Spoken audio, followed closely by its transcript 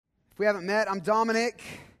we haven't met, I'm Dominic,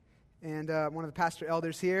 and one of the pastor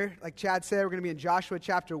elders here. Like Chad said, we're going to be in Joshua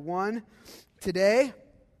chapter 1 today.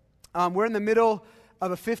 We're in the middle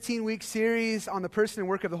of a 15-week series on the person and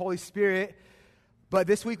work of the Holy Spirit, but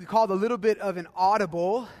this week we called a little bit of an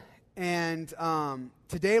audible, and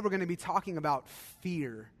today we're going to be talking about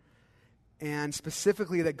fear, and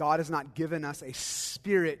specifically that God has not given us a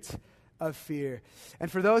spirit of fear.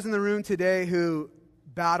 And for those in the room today who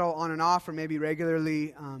battle on and off or maybe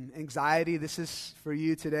regularly anxiety, this is for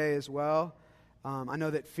you today as well. I know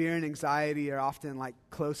that fear and anxiety are often like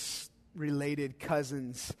close related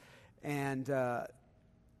cousins, and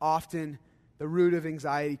often the root of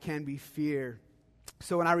anxiety can be fear.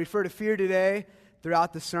 So when I refer to fear today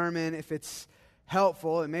throughout the sermon, if it's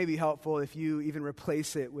helpful, it may be helpful if you even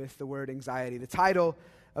replace it with the word anxiety. The title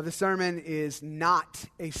of the sermon is Not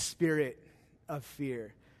a Spirit of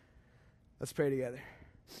Fear. Let's pray together.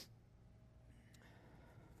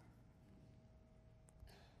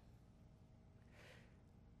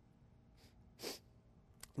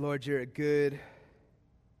 Lord, you're a good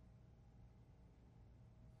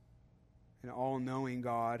and all-knowing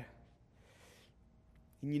God.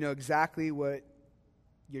 And you know exactly what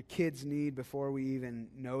your kids need before we even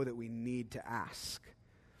know that we need to ask.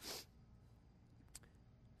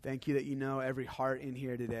 Thank you that you know every heart in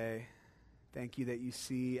here today. Thank you that you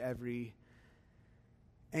see every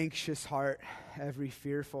anxious heart, every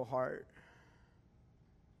fearful heart.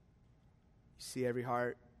 You see every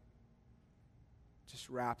heart just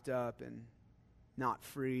wrapped up and not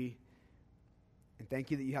free. And thank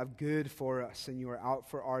you that you have good for us and you are out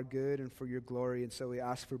for our good and for your glory. And so we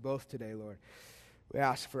ask for both today, Lord. We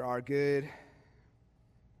ask for our good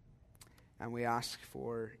and we ask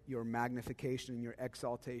for your magnification and your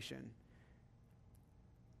exaltation.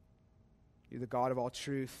 You're the God of all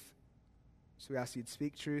truth. So we ask you'd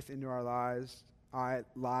speak truth into our lives,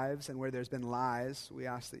 and where there's been lies, we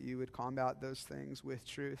ask that you would combat those things with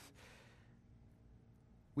truth.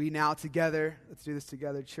 We now together, let's do this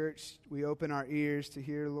together, church. We open our ears to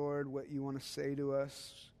hear, Lord, what you want to say to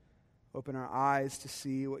us. Open our eyes to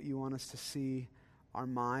see what you want us to see, our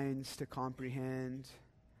minds to comprehend,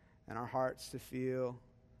 and our hearts to feel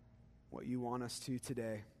what you want us to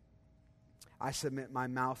today. I submit my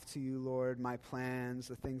mouth to you, Lord, my plans,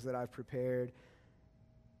 the things that I've prepared,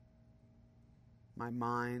 my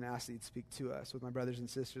mind. I ask that you'd speak to us. With my brothers and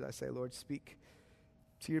sisters, I say, Lord, speak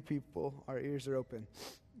to your people. Our ears are open.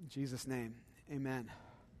 In Jesus' name, amen.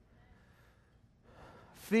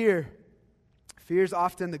 Fear. Fear is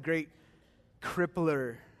often the great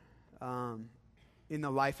crippler in the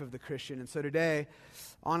life of the Christian. And so today,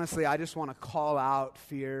 honestly, I just want to call out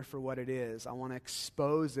fear for what it is. I want to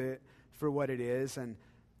expose it for what it is. And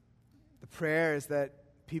the prayer is that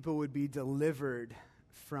people would be delivered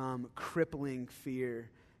from crippling fear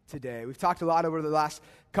today. We've talked a lot over the last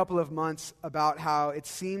couple of months about how it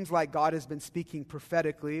seems like God has been speaking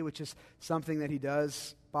prophetically, which is something that he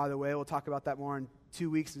does, by the way. We'll talk about that more in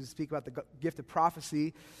 2 weeks to speak about the gift of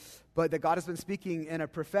prophecy. But that God has been speaking in a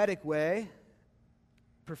prophetic way.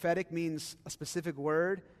 Prophetic means a specific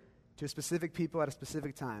word to a specific people at a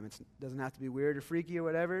specific time. It doesn't have to be weird or freaky or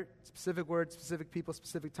whatever. Specific word, specific people,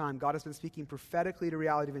 specific time. God has been speaking prophetically to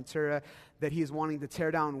Reality Ventura that he is wanting to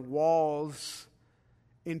tear down walls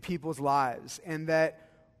in people's lives, and that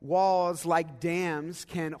walls like dams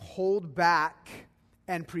can hold back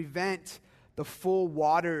and prevent the full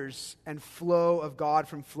waters and flow of God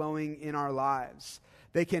from flowing in our lives.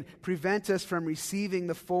 They can prevent us from receiving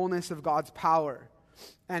the fullness of God's power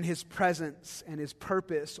and his presence and his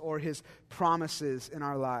purpose or his promises in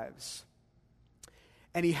our lives.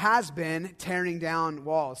 And he has been tearing down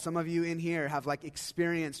walls. Some of you in here have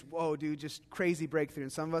experienced, whoa, dude, just crazy breakthrough.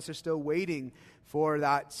 And some of us are still waiting for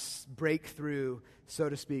that breakthrough, so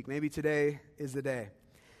to speak. Maybe today is the day.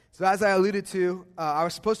 So as I alluded to, I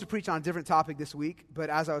was supposed to preach on a different topic this week, but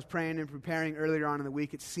as I was praying and preparing earlier on in the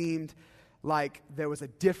week, it seemed like there was a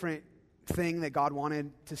different thing that God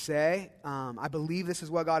wanted to say. I believe this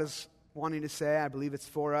is what God is wanting to say. I believe it's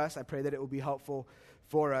for us. I pray that it will be helpful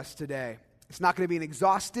for us today. It's not going to be an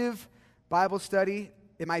exhaustive Bible study.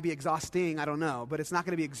 It might be exhausting, I don't know, but it's not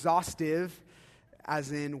going to be exhaustive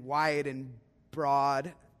as in wide and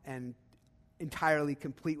broad and entirely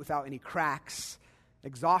complete without any cracks.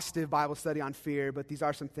 Exhaustive Bible study on fear, but these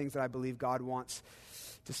are some things that I believe God wants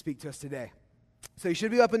to speak to us today. So you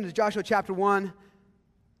should be up into Joshua chapter 1.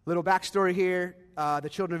 Little backstory here. The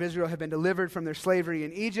children of Israel have been delivered from their slavery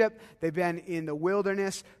in Egypt. They've been in the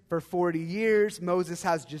wilderness for 40 years. Moses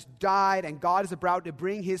has just died, and God is about to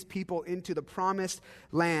bring his people into the promised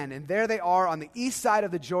land. And there they are on the east side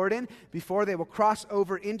of the Jordan before they will cross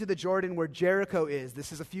over into the Jordan where Jericho is.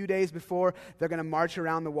 This is a few days before they're going to march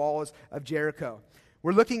around the walls of Jericho.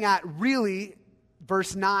 We're looking at really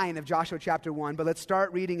verse 9 of Joshua chapter 1, but let's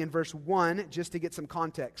start reading in verse 1 just to get some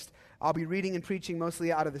context. I'll be reading and preaching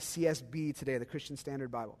mostly out of the CSB today, the Christian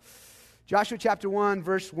Standard Bible. Joshua chapter 1,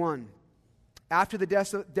 verse 1. After the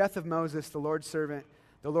death of Moses, the Lord's servant,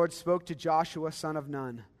 the Lord spoke to Joshua, son of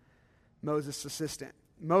Nun, Moses' assistant.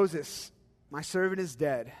 Moses, my servant is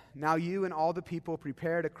dead. Now you and all the people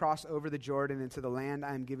prepare to cross over the Jordan into the land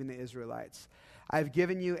I am giving the Israelites. I have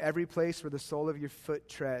given you every place where the sole of your foot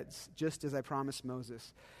treads, just as I promised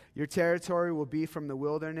Moses. Your territory will be from the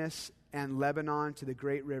wilderness and Lebanon to the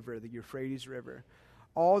great river, the Euphrates River,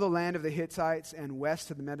 all the land of the Hittites and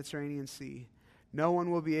west of the Mediterranean Sea. No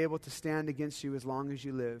one will be able to stand against you as long as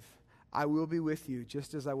you live. I will be with you,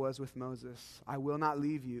 just as I was with Moses. I will not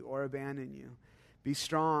leave you or abandon you. Be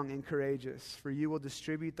strong and courageous, for you will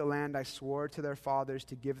distribute the land I swore to their fathers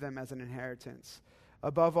to give them as an inheritance.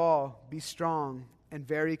 Above all, be strong and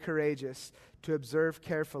very courageous to observe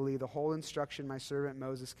carefully the whole instruction my servant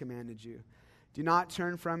Moses commanded you. Do not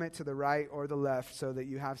turn from it to the right or the left so that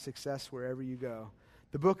you have success wherever you go.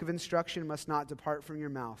 The book of instruction must not depart from your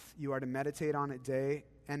mouth. You are to meditate on it day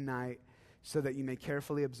and night so that you may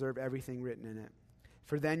carefully observe everything written in it.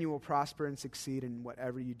 For then you will prosper and succeed in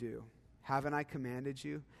whatever you do. Haven't I commanded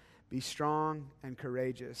you? Be strong and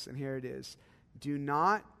courageous. And here it is. Do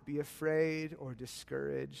not be afraid or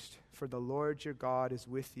discouraged, for the Lord your God is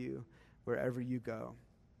with you wherever you go.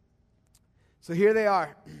 So here they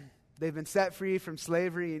are. They've been set free from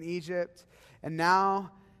slavery in Egypt, and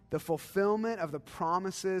now the fulfillment of the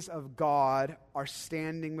promises of God are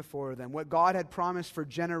standing before them. What God had promised for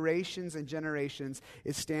generations and generations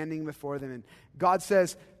is standing before them. And God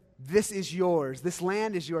says, this is yours. This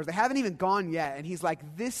land is yours. They haven't even gone yet. And he's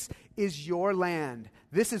like, this is your land.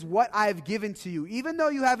 This is what I've given to you. Even though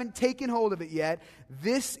you haven't taken hold of it yet,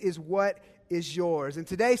 this is what is yours. And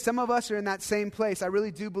today, some of us are in that same place. I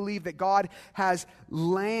really do believe that God has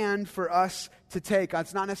land for us to take.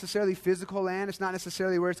 It's not necessarily physical land. It's not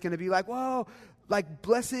necessarily where it's going to be like, whoa, like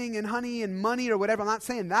blessing and honey and money or whatever. I'm not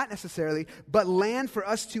saying that necessarily, but land for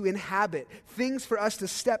us to inhabit, things for us to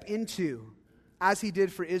step into, as he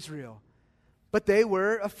did for Israel. But they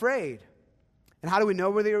were afraid. And how do we know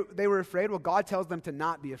where they were afraid? Well, God tells them to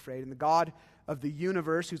not be afraid. And the God of the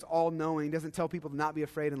universe, who's all-knowing, doesn't tell people to not be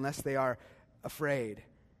afraid unless they are afraid.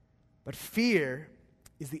 But fear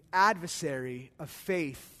is the adversary of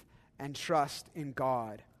faith and trust in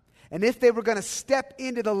God. And if they were going to step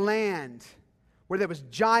into the land where there was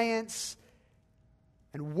giants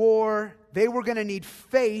and war, they were going to need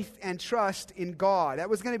faith and trust in God. That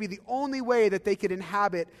was going to be the only way that they could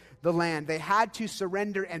inhabit the land. They had to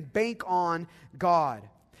surrender and bank on God.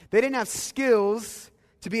 They didn't have skills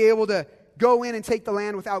to be able to go in and take the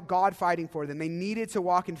land without God fighting for them. They needed to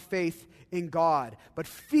walk in faith in God. But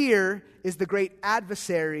fear is the great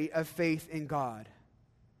adversary of faith in God.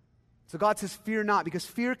 So God says, fear not, because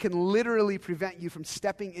fear can literally prevent you from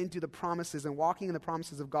stepping into the promises and walking in the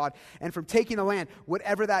promises of God and from taking the land,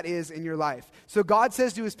 whatever that is in your life. So God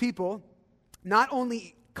says to his people, not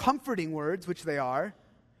only comforting words, which they are,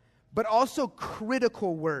 but also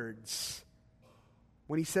critical words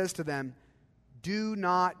when he says to them, do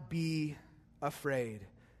not be afraid.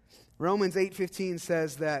 Romans 8:15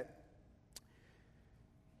 says that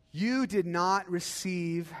you did not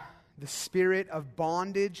receive the spirit of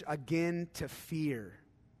bondage again to fear,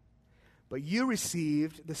 but you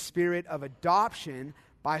received the spirit of adoption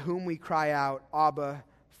by whom we cry out, Abba,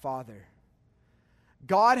 Father.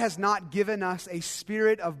 God has not given us a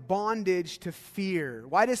spirit of bondage to fear.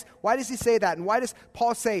 Why does he say that? And why does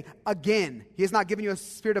Paul say again? He has not given you a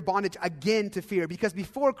spirit of bondage again to fear. Because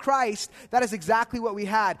before Christ, that is exactly what we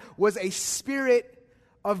had, was a spirit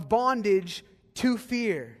of bondage to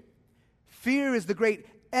fear. Fear is the great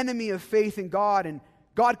enemy of faith in God, and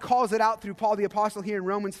God calls it out through Paul the Apostle here in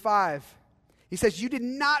Romans 5. He says, you did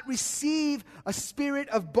not receive a spirit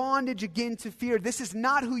of bondage again to fear. This is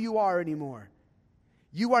not who you are anymore.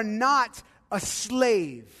 You are not a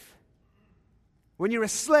slave. When you're a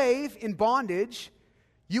slave in bondage,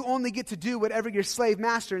 you only get to do whatever your slave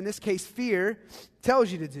master, in this case fear,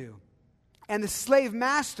 tells you to do. And the slave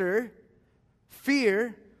master,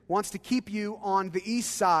 fear, wants to keep you on the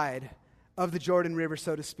east side of the Jordan River,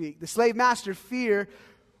 so to speak. The slave master, fear,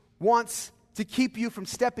 wants to keep you from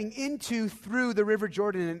stepping through the River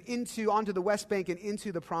Jordan and onto the West Bank and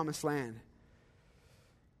into the Promised Land.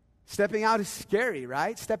 Stepping out is scary,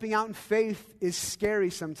 right? Stepping out in faith is scary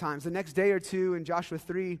sometimes. The next day or two in Joshua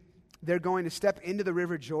 3, they're going to step into the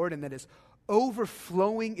River Jordan that is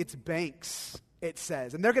overflowing its banks, it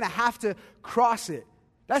says. And they're going to have to cross it.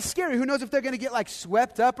 That's scary. Who knows if they're going to get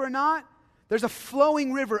swept up or not? There's a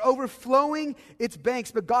flowing river overflowing its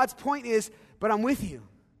banks. But God's point is, but I'm with you.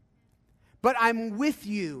 But I'm with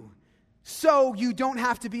you so you don't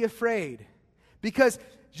have to be afraid. Because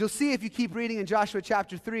you'll see if you keep reading in Joshua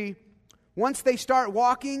chapter 3, once they start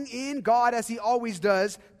walking in, God, as he always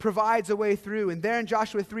does, provides a way through. And there in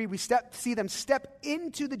Joshua 3, we see them step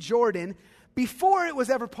into the Jordan before it was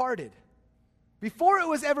ever parted. Before it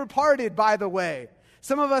was ever parted, by the way.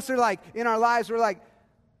 Some of us are in our lives, we're like,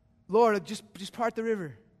 Lord, just part the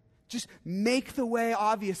river. Just make the way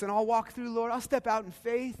obvious and I'll walk through, Lord. I'll step out in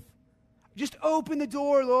faith. Just open the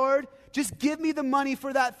door, Lord. Just give me the money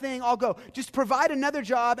for that thing. I'll go. Just provide another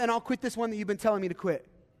job and I'll quit this one that you've been telling me to quit.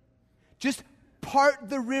 Just part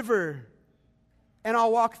the river and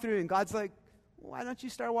I'll walk through. And God's like, why don't you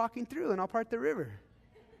start walking through and I'll part the river?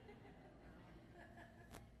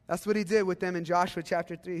 That's what he did with them in Joshua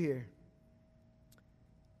chapter 3 here.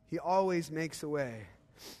 He always makes a way.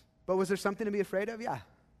 But was there something to be afraid of? Yeah.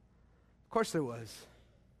 Of course there was.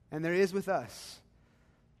 And there is with us.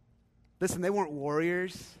 Listen, they weren't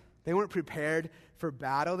warriors. They weren't prepared for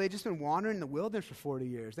battle. They'd just been wandering in the wilderness for 40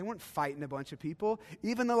 years. They weren't fighting a bunch of people.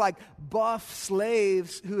 Even the buff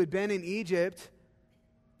slaves who had been in Egypt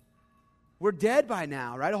were dead by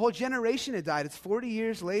now, right? A whole generation had died. It's 40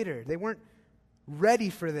 years later. They weren't ready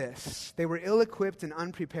for this. They were ill-equipped and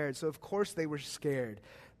unprepared. So of course they were scared.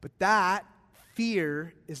 But that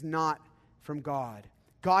fear is not from God.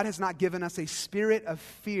 God has not given us a spirit of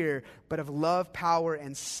fear, but of love, power,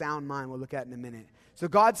 and sound mind. We'll look at in a minute. So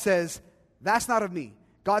God says, that's not of me.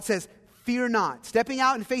 God says, fear not. Stepping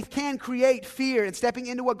out in faith can create fear, and stepping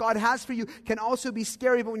into what God has for you can also be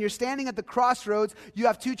scary. But when you're standing at the crossroads, you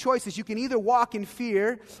have two choices. You can either walk in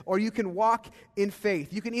fear or you can walk in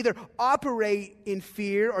faith. You can either operate in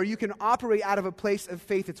fear or you can operate out of a place of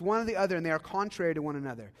faith. It's one or the other, and they are contrary to one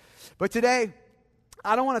another. But today,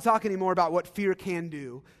 I don't want to talk anymore about what fear can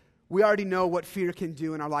do. We already know what fear can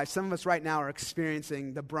do in our lives. Some of us right now are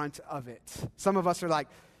experiencing the brunt of it. Some of us are like,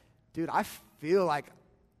 dude, I feel like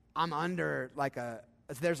I'm under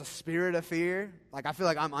if there's a spirit of fear, I feel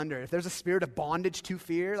like I'm under. If there's a spirit of bondage to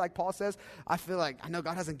fear, like Paul says, I feel like, I know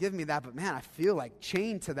God hasn't given me that, but man, I feel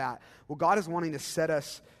chained to that. Well, God is wanting to set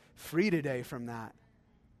us free today from that.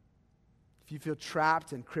 If you feel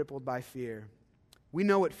trapped and crippled by fear, we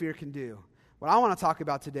know what fear can do. What I want to talk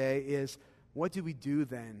about today is, what do we do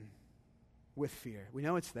then with fear? We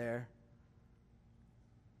know it's there,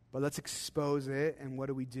 but let's expose it, and what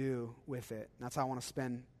do we do with it? And that's how I want to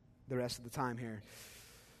spend the rest of the time here.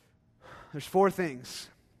 There's 4 things.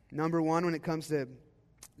 Number 1, when it comes to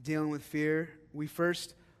dealing with fear, we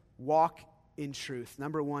first walk in truth.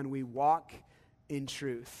 Number 1, we walk in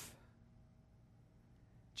truth.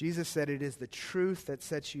 Jesus said it is the truth that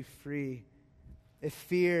sets you free. If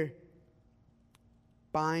fear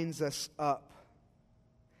binds us up,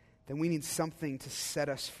 then we need something to set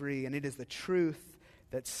us free, and it is the truth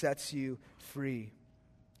that sets you free.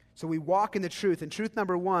 So we walk in the truth, and truth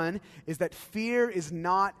number 1 is that fear is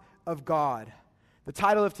not of God. The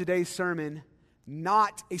title of today's sermon,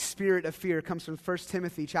 Not a Spirit of Fear, comes from 1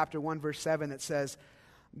 Timothy chapter 1, verse 7, that says,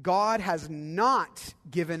 God has not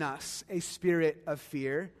given us a spirit of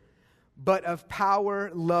fear, but of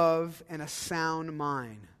power, love, and a sound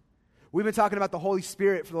mind. We've been talking about the Holy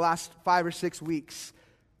Spirit for the last 5 or 6 weeks.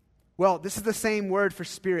 Well, this is the same word for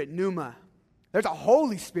spirit, pneuma. There's a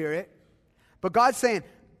Holy Spirit, but God's saying,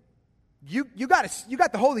 you got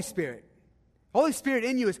the Holy Spirit. Holy Spirit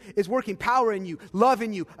in you is working power in you, love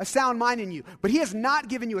in you, a sound mind in you. But he has not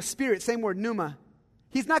given you a spirit, same word, pneuma.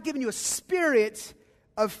 He's not given you a spirit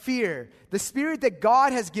of fear. The spirit that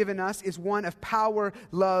God has given us is one of power,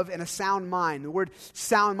 love, and a sound mind. The word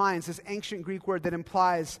sound mind is this ancient Greek word that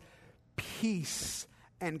implies peace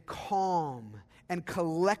and calm and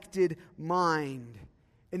collected mind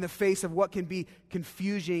in the face of what can be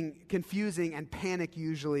confusing and panic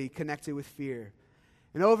usually connected with fear.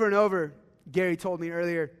 And over, Gary told me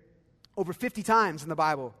earlier, over 50 times in the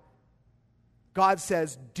Bible, God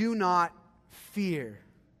says, do not fear,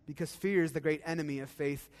 because fear is the great enemy of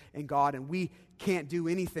faith in God, and we can't do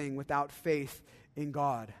anything without faith in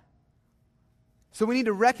God. So we need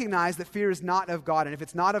to recognize that fear is not of God, and if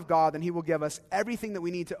it's not of God, then he will give us everything that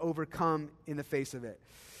we need to overcome in the face of it.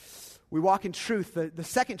 We walk in truth. The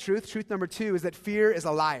second truth number 2, is that fear is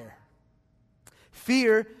a liar.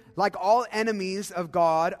 Fear, like all enemies of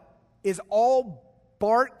God, is all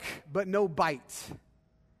bark but no bite.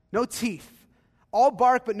 No teeth. All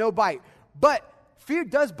bark but no bite. But fear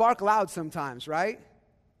does bark loud sometimes, right?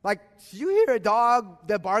 Like, you hear a dog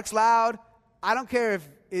that barks loud, I don't care if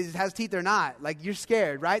it has teeth or not. Like, you're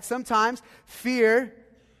scared, right? Sometimes fear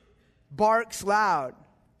barks loud.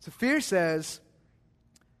 So fear says,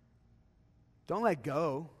 don't let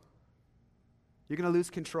go. You're going to lose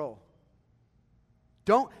control.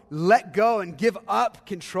 Don't let go and give up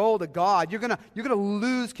control to God. You're going to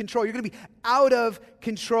lose control. You're going to be out of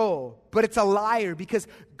control. But it's a liar, because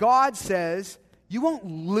God says you won't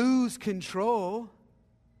lose control.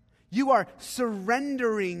 You are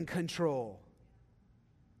surrendering control.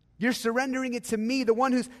 You're surrendering it to me, the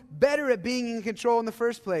one who's better at being in control in the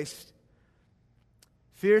first place.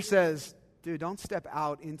 Fear says, dude, don't step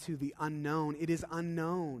out into the unknown. It is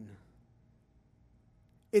unknown.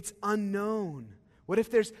 It's unknown. What if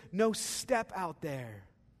there's no step out there?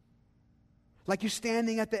 Like, you're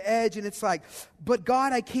standing at the edge and it's like, but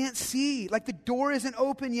God, I can't see. Like, the door isn't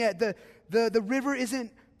open yet. The river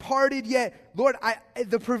isn't parted yet. Lord,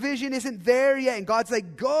 the provision isn't there yet. And God's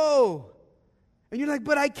like, go. And you're like,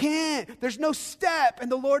 but I can't. There's no step.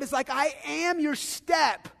 And the Lord is like, I am your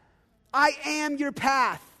step. I am your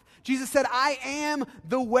path. Jesus said, I am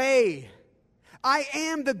the way. I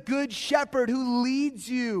am the good shepherd who leads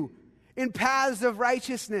you in paths of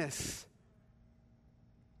righteousness.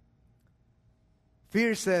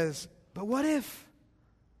 Fear says, but what if?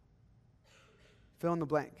 Fill in the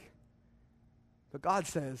blank. But God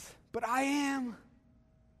says, but I am.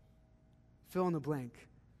 Fill in the blank.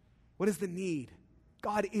 What is the need?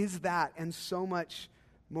 God is that and so much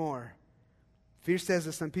more. Fear says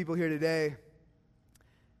to some people here today,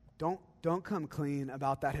 don't come clean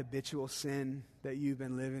about that habitual sin that you've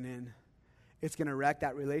been living in. It's going to wreck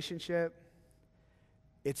that relationship.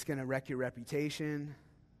 It's going to wreck your reputation.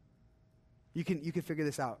 You can figure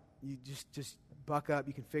this out. You just buck up.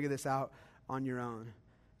 You can figure this out on your own.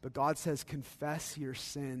 But God says, confess your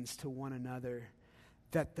sins to one another,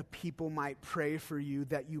 that the people might pray for you,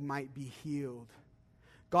 that you might be healed.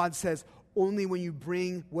 God says, only when you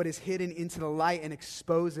bring what is hidden into the light and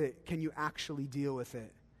expose it can you actually deal with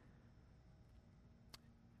it.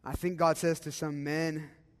 I think God says to some men,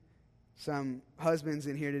 some husbands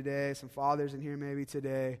in here today, some fathers in here maybe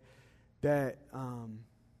today, that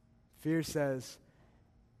fear says,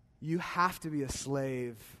 you have to be a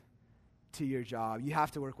slave to your job. You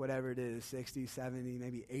have to work whatever it is, 60, 70,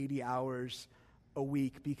 maybe 80 hours a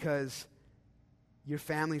week, because your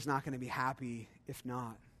family's not going to be happy if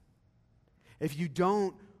not. If you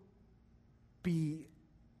don't be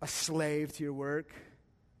a slave to your work,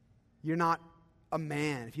 you're not a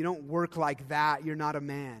man. If you don't work like that, you're not a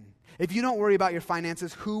man. If you don't worry about your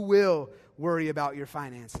finances, who will worry about your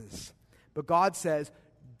finances? But God says,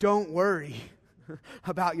 don't worry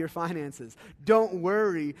about your finances. Don't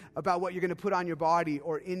worry about what you're going to put on your body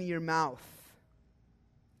or in your mouth.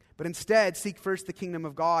 But instead, seek first the kingdom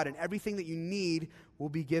of God, and everything that you need will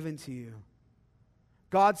be given to you.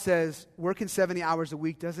 God says, working 70 hours a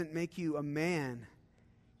week doesn't make you a man.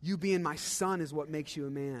 You being my son is what makes you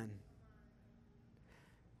a man.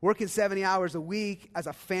 Working 70 hours a week as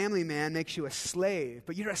a family man makes you a slave,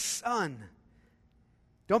 but you're a son.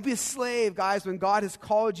 Don't be a slave, guys, when God has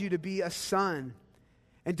called you to be a son.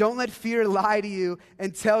 And don't let fear lie to you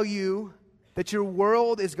and tell you that your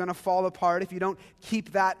world is going to fall apart if you don't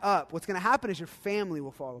keep that up. What's going to happen is your family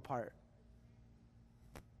will fall apart.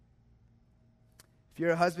 If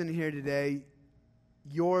you're a husband here today,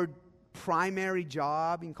 your primary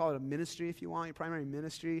job, you can call it a ministry if you want, your primary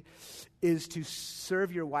ministry is to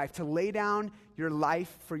serve your wife, to lay down your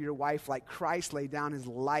life for your wife like Christ laid down his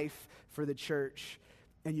life for the church.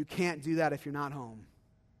 And you can't do that if you're not home.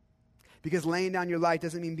 Because laying down your life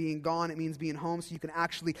doesn't mean being gone, it means being home so you can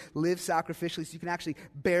actually live sacrificially, so you can actually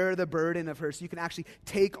bear the burden of her, so you can actually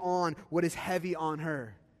take on what is heavy on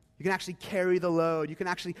her. You can actually carry the load. You can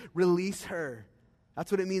actually release her.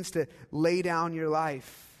 That's what it means to lay down your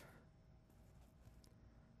life.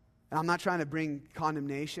 And I'm not trying to bring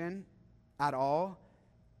condemnation at all.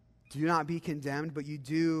 Do not be condemned, but you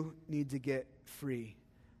do need to get free.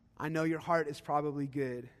 I know your heart is probably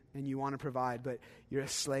good and you want to provide, but you're a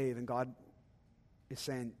slave, and God is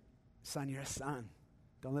saying, son, you're a son.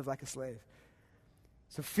 Don't live like a slave.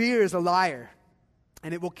 So fear is a liar,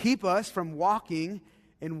 and it will keep us from walking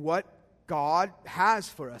in what God has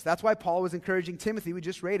for us. That's why Paul was encouraging Timothy. We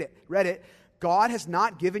just read it. God has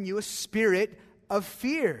not given you a spirit of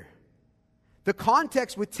fear. The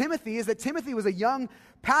context with Timothy is that Timothy was a young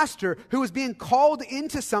pastor who was being called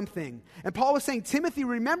into something. And Paul was saying, Timothy,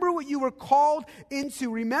 remember what you were called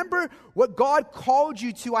into. Remember what God called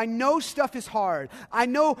you to. I know stuff is hard. I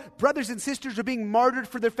know brothers and sisters are being martyred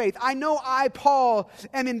for their faith. I know I, Paul,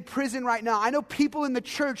 am in prison right now. I know people in the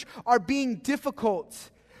church are being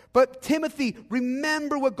difficult. But Timothy,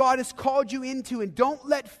 remember what God has called you into, and don't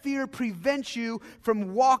let fear prevent you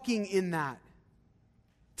from walking in that.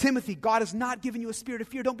 Timothy, God has not given you a spirit of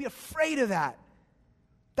fear. Don't be afraid of that.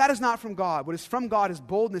 That is not from God. What is from God is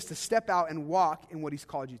boldness to step out and walk in what He's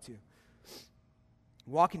called you to.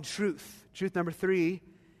 Walk in truth. Truth number 3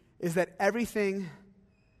 is that everything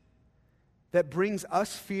that brings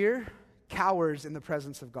us fear cowers in the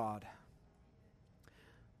presence of God.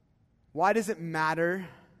 Why does it matter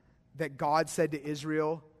that God said to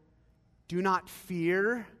Israel, do not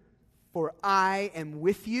fear, for I am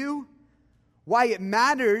with you? Why it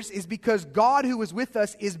matters is because God who is with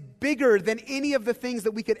us is bigger than any of the things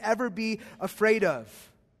that we could ever be afraid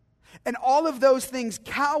of. And all of those things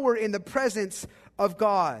cower in the presence of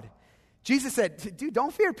God. Jesus said, dude,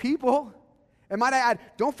 don't fear people. And might I add,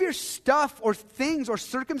 don't fear stuff or things or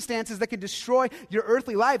circumstances that can destroy your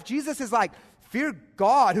earthly life. Jesus is like, fear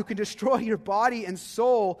God who can destroy your body and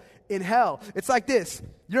soul in hell. It's like this.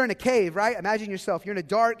 You're in a cave, right? Imagine yourself. You're in a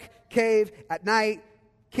dark cave at night,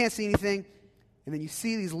 can't see anything. And then you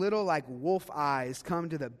see these little like wolf eyes come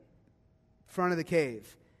to the front of the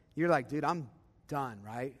cave. You're like, dude, I'm done,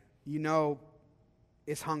 right? You know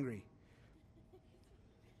it's hungry.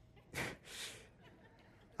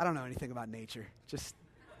 I don't know anything about nature.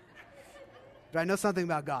 But I know something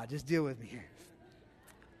about God. Just deal with me here.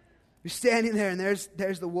 You're standing there and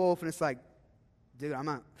there's the wolf and it's like, dude, I'm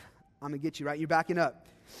gonna get you, right? You're backing up.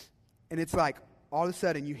 And it's like all of a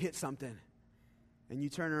sudden you hit something and you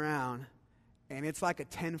turn around and it's like a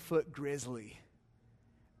 10-foot grizzly.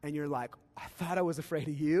 And you're like, I thought I was afraid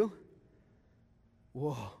of you.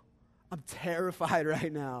 Whoa, I'm terrified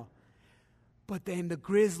right now. But then the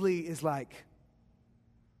grizzly is like,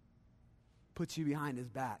 puts you behind his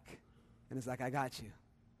back. And it's like, I got you.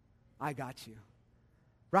 I got you.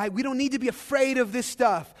 Right? We don't need to be afraid of this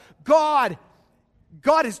stuff. God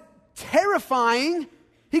is terrifying.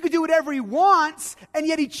 He could do whatever He wants, and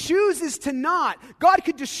yet He chooses to not. God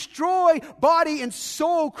could destroy body and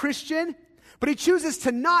soul, Christian, but He chooses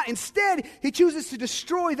to not. Instead, He chooses to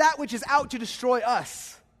destroy that which is out to destroy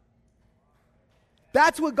us.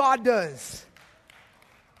 That's what God does.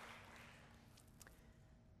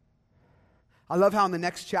 I love how in the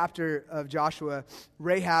next chapter of Joshua,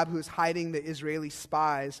 Rahab, who is hiding the Israeli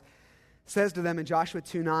spies, says to them in Joshua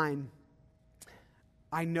 2:9,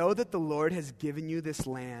 I know that the Lord has given you this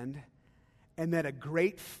land and that a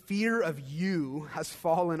great fear of you has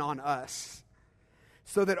fallen on us,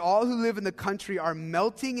 so that all who live in the country are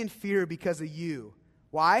melting in fear because of you.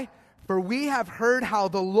 Why? For we have heard how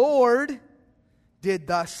the Lord did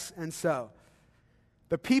thus and so.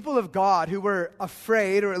 The people of God who were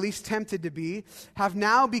afraid, or at least tempted to be, have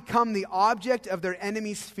now become the object of their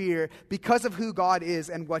enemy's fear because of who God is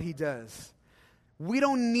and what He does. We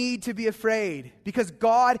don't need to be afraid because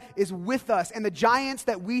God is with us, and the giants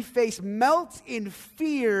that we face melt in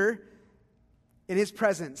fear in His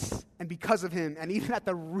presence and because of Him, and even at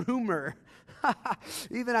the rumor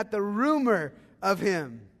of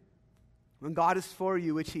Him. When God is for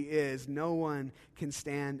you, which He is, no one can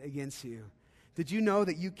stand against you. Did you know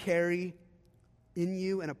that you carry in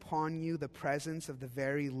you and upon you the presence of the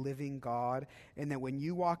very living God, and that when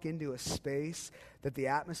you walk into a space that the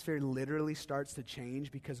atmosphere literally starts to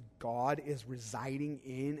change because God is residing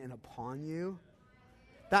in and upon you?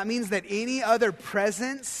 That means that any other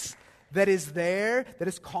presence that is there that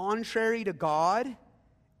is contrary to God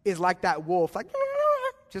is like that wolf, like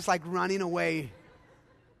just like running away,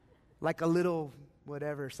 like a little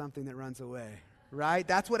whatever, something that runs away, right?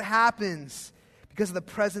 That's what happens because of the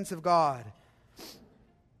presence of God.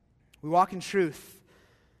 We walk in truth.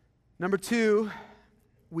 Number 2,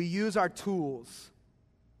 we use our tools.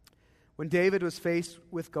 When David was faced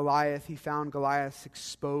with Goliath, he found Goliath's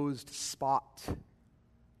exposed spot.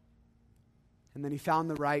 And then he found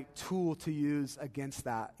the right tool to use against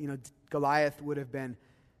that. You know, Goliath would have been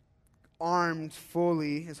armed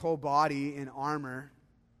fully, his whole body in armor,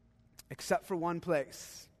 except for one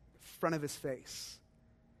place, front of his face.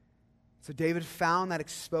 So David found that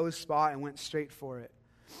exposed spot and went straight for it.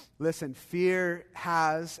 Listen, fear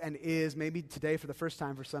has and is, maybe today for the first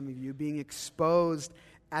time for some of you, being exposed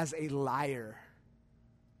as a liar.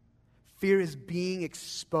 Fear is being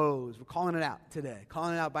exposed. We're calling it out today,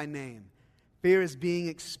 calling it out by name. Fear is being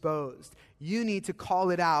exposed. You need to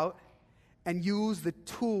call it out and use the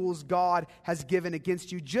tools God has given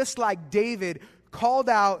against you. Just like David called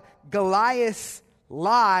out Goliath's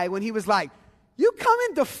lie when he was like, you come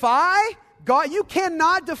and defy God? You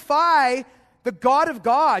cannot defy the God of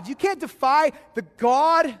gods. You can't defy the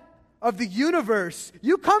God of the universe.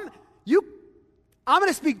 I'm going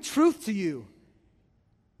to speak truth to you.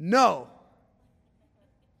 No.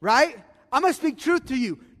 Right? I'm going to speak truth to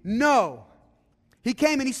you. No. He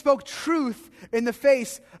came and he spoke truth in the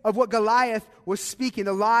face of what Goliath was speaking,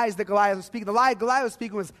 the lies that Goliath was speaking. The lie Goliath was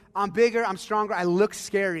speaking was, I'm bigger, I'm stronger, I look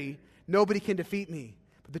scary, nobody can defeat me.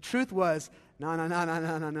 But the truth was,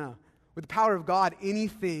 no. With the power of God,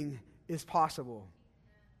 anything is possible.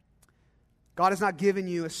 God has not given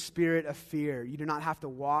you a spirit of fear. You do not have to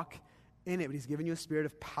walk in it, but He's given you a spirit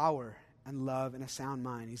of power and love and a sound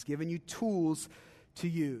mind. He's given you tools to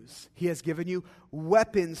use. He has given you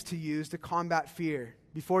weapons to use to combat fear.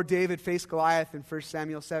 Before David faced Goliath in 1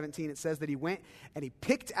 Samuel 17, it says that he went and he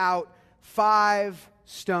picked out 5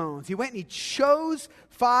 stones. He went and he chose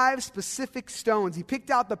 5 specific stones. He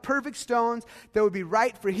picked out the perfect stones that would be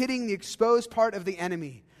right for hitting the exposed part of the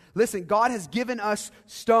enemy. Listen, God has given us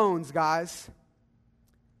stones, guys.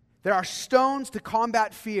 There are stones to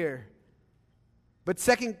combat fear. But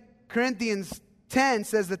 2 Corinthians 10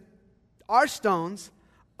 says that our stones,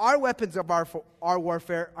 our weapons of our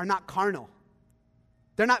warfare are not carnal.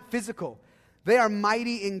 They're not physical. They are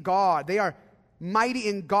mighty in God. They are mighty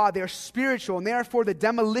in God. They are spiritual, and they are for the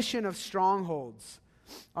demolition of strongholds.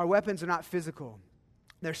 Our weapons are not physical.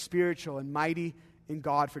 They're spiritual and mighty in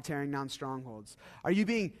God for tearing down strongholds. Are you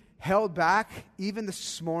being held back even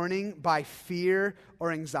this morning by fear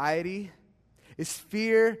or anxiety? Is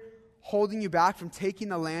fear holding you back from taking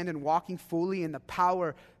the land and walking fully in the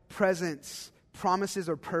power, presence, promises,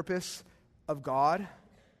 or purpose of God?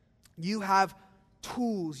 You have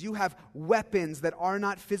tools, you have weapons that are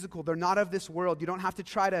not physical. They're not of this world. You don't have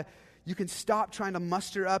to you can stop trying to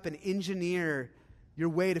muster up and engineer your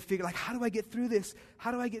way to figure, how do I get through this?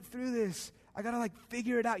 How do I get through this? I got to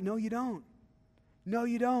figure it out. No, you don't. No,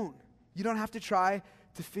 you don't. You don't have to try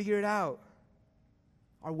to figure it out.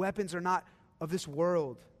 Our weapons are not of this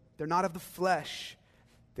world. They're not of the flesh.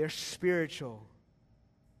 They're spiritual.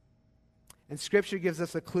 And Scripture gives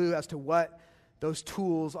us a clue as to what those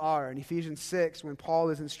tools are. In Ephesians 6, when Paul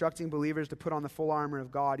is instructing believers to put on the full armor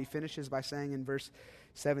of God, he finishes by saying in verse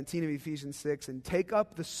 17 of Ephesians 6, and take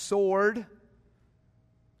up the sword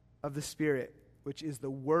of the Spirit, which is the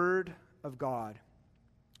Word of God.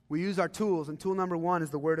 We use our tools, and tool number 1 is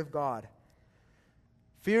the Word of God.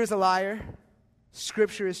 Fear is a liar.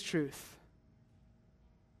 Scripture is truth.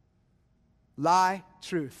 Lie,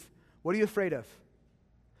 truth. What are you afraid of?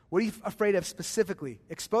 What are you afraid of specifically?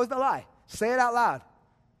 Expose the lie. Say it out loud.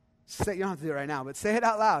 You don't have to do it right now, but say it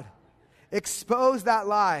out loud. Expose that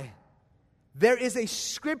lie. There is a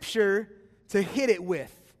scripture to hit it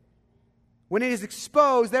with. When it is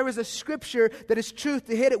exposed, there is a scripture that is truth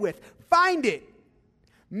to hit it with. Find it.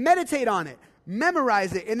 Meditate on it.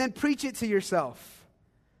 Memorize it, and then preach it to yourself.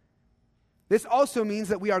 This also means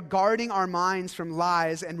that we are guarding our minds from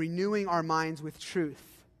lies and renewing our minds with truth.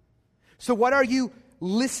 So what are you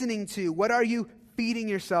listening to? What are you feeding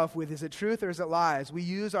yourself with? Is it truth or is it lies? We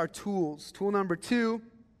use our tools. Tool number 2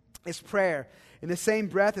 is prayer. In the same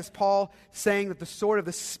breath as Paul saying that the sword of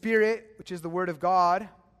the Spirit, which is the Word of God,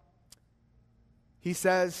 he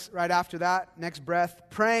says right after that, next breath,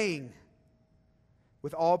 praying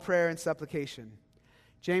with all prayer and supplication.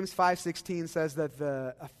 James 5:16 says that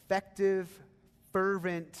the effective,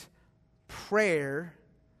 fervent prayer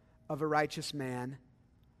of a righteous man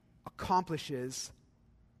accomplishes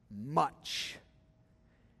much.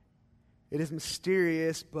 It is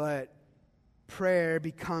mysterious, but prayer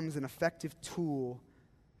becomes an effective tool,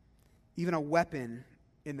 even a weapon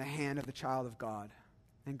in the hand of the child of God.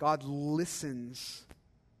 And God listens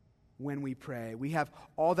when we pray. We have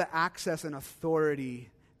all the access and authority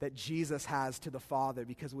that Jesus has to the Father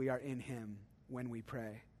because we are in Him when we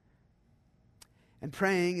pray. And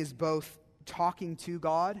praying is both talking to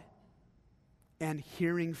God and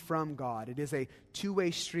hearing from God. It is a two-way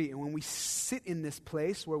street. And when we sit in this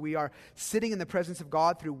place where we are sitting in the presence of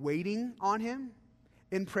God through waiting on Him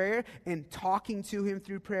in prayer and talking to Him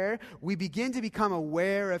through prayer, we begin to become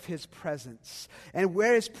aware of His presence. And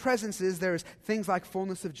where His presence is, there's things like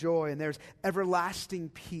fullness of joy and there's everlasting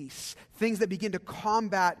peace, things that begin to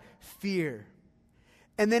combat fear.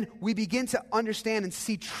 And then we begin to understand and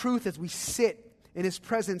see truth as we sit in His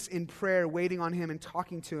presence in prayer, waiting on Him and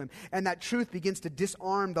talking to Him. And that truth begins to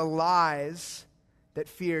disarm the lies that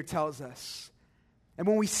fear tells us. And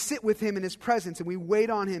when we sit with Him in His presence and we wait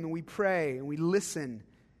on Him and we pray and we listen,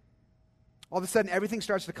 all of a sudden everything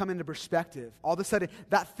starts to come into perspective. All of a sudden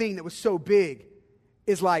that thing that was so big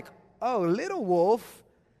is like, oh, little wolf,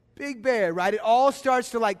 big bear, right? It all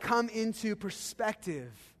starts to like come into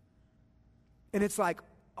perspective. And it's like,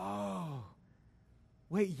 oh,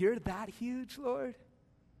 wait, you're that huge, Lord?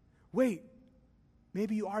 Wait,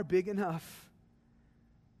 maybe you are big enough.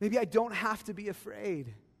 Maybe I don't have to be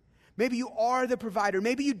afraid. Maybe you are the provider.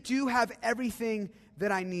 Maybe you do have everything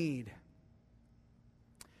that I need.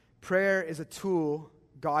 Prayer is a tool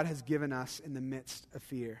God has given us in the midst of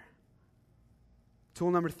fear. Tool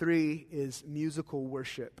number 3 is musical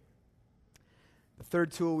worship. The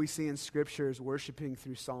third tool we see in Scripture is worshiping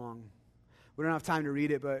through song. We don't have time to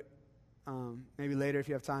read it, but maybe later if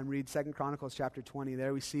you have time, read 2 Chronicles chapter 20.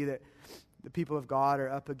 There we see that the people of God are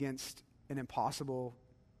up against an impossible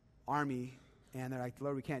army, and they're like,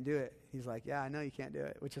 Lord, we can't do it. He's like, yeah, I know you can't do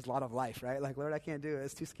it, which is a lot of life, right? Like, Lord, I can't do it.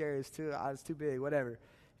 It's too scary. It's too big, whatever. And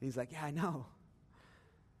he's like, yeah, I know.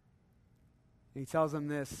 And he tells them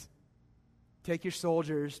this, take your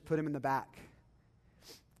soldiers, put them in the back,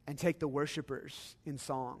 and take the worshipers in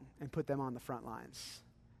song and put them on the front lines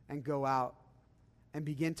and go out and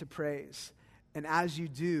begin to praise. And as you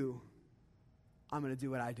do, I'm going to do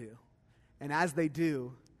what I do. And as they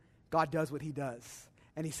do, God does what he does.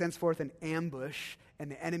 And he sends forth an ambush,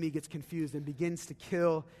 and the enemy gets confused and begins to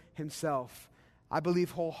kill himself. I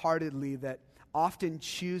believe wholeheartedly that often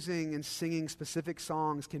choosing and singing specific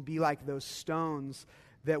songs can be like those stones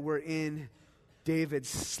that were in David's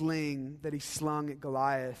sling that he slung at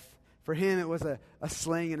Goliath. For him, it was a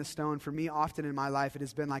sling and a stone. For me, often in my life, it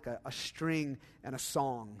has been like a string and a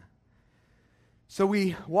song. So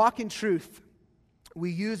we walk in truth.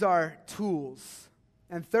 We use our tools.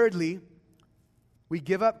 And thirdly, we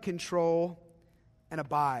give up control and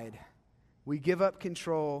abide. We give up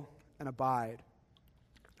control and abide.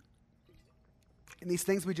 In these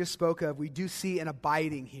things we just spoke of, we do see an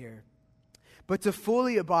abiding here. But to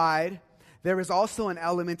fully abide, there is also an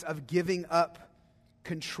element of giving up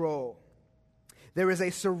control. There is a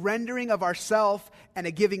surrendering of ourself and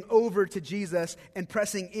a giving over to Jesus and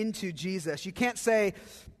pressing into Jesus. You can't say,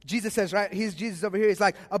 Jesus says, right? Jesus over here. He's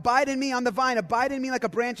like, abide in me on the vine. Abide in me like a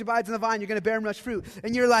branch abides in the vine. You're going to bear much fruit.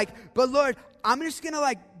 And you're like, but Lord, I'm just going to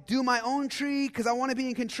like do my own tree because I want to be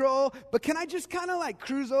in control. But can I just kind of like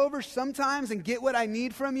cruise over sometimes and get what I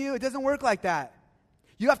need from you? It doesn't work like that.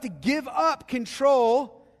 You have to give up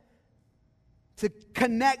control to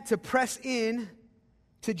connect, to press in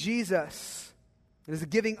to Jesus. It is a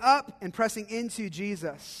giving up and pressing into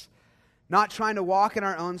Jesus. Not trying to walk in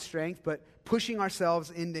our own strength, but pushing ourselves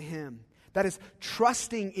into him. That is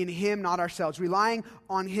trusting in him, not ourselves. Relying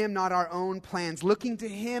on him, not our own plans. Looking to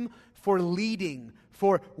him for leading,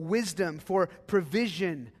 for wisdom, for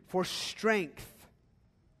provision, for strength.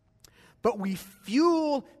 But we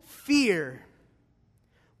fuel fear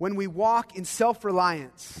when we walk in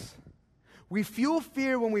self-reliance. We fuel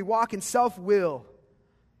fear when we walk in self-will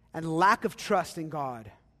and lack of trust in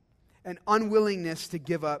God and unwillingness to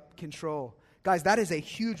give up control. Guys, that is a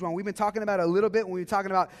huge one. We've been talking about it a little bit when we were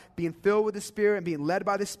talking about being filled with the Spirit and being led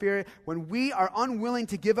by the Spirit. When we are unwilling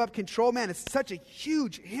to give up control, man, it's such a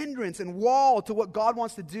huge hindrance and wall to what God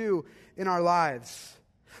wants to do in our lives.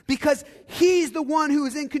 Because he's the one who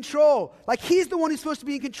is in control. Like he's the one who's supposed to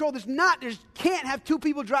be in control. There can't have two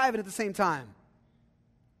people driving at the same time.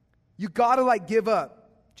 You gotta like give up.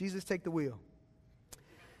 Jesus, take the wheel.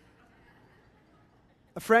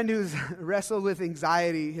 A friend who's wrestled with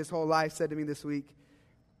anxiety his whole life said to me this week,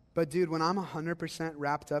 but dude, when I'm 100%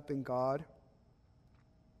 wrapped up in God,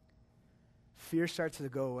 fear starts to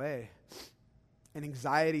go away and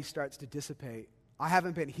anxiety starts to dissipate. I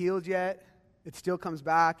haven't been healed yet. It still comes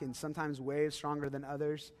back in sometimes waves stronger than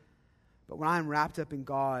others. But when I'm wrapped up in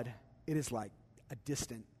God, it is like a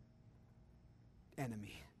distant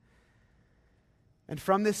enemy. And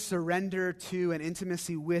from this surrender to an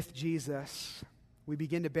intimacy with Jesus, we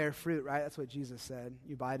begin to bear fruit, right? That's what Jesus said.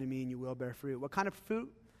 You abide in me and you will bear fruit. What kind of fruit?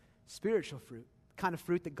 Spiritual fruit. The kind of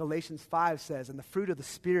fruit that Galatians 5 says. And the fruit of the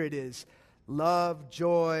Spirit is love,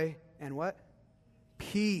 joy, and what?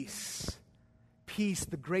 Peace. Peace,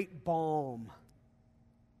 the great balm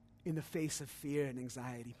in the face of fear and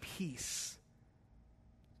anxiety. Peace.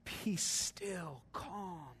 Peace still,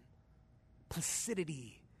 calm.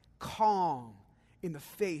 Placidity, calm in the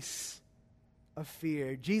face of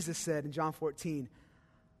fear. Jesus said in John 14,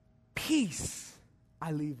 peace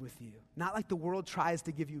I leave with you. Not like the world tries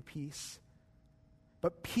to give you peace,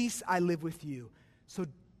 but peace I live with you. So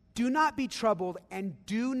do not be troubled and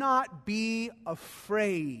do not be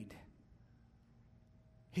afraid.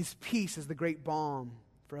 His peace is the great balm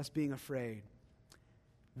for us being afraid.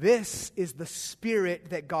 This is the spirit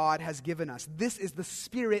that God has given us. This is the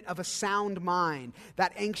spirit of a sound mind,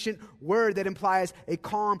 that ancient word that implies a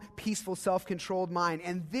calm, peaceful, self-controlled mind.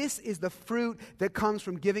 And this is the fruit that comes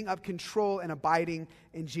from giving up control and abiding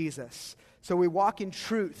in Jesus. So we walk in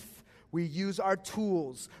truth. We use our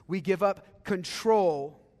tools. We give up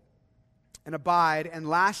control and abide. And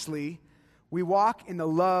lastly, we walk in the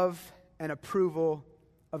love and approval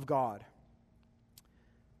of God.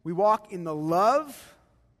 We walk in the love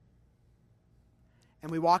and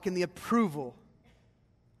we walk in the approval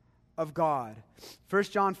of God. 1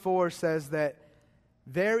 John 4 says that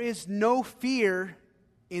there is no fear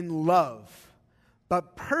in love,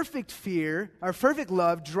 but perfect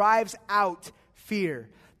love drives out fear.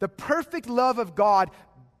 The perfect love of God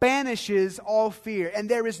banishes all fear, and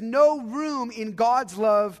there is no room in God's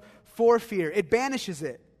love for fear. It banishes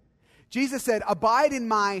it. Jesus said, abide in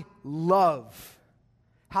my love.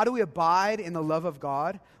 How do we abide in the love of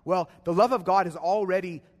God? Well, the love of God is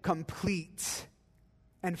already complete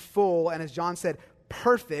and full, and as John said,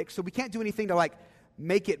 perfect. So we can't do anything to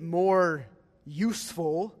make it more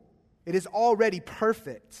useful. It is already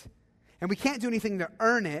perfect. And we can't do anything to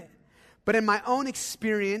earn it. But in my own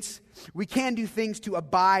experience, we can do things to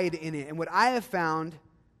abide in it. And what I have found,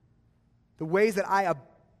 the ways that I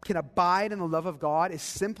can abide in the love of God is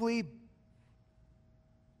simply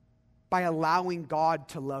by allowing God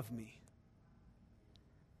to love me.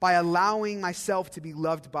 By allowing myself to be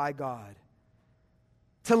loved by God.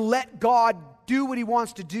 To let God do what He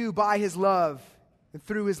wants to do by His love and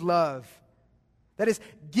through His love. That is,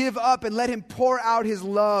 give up and let Him pour out His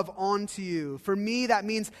love onto you. For me, that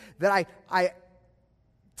means that I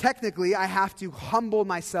technically have to humble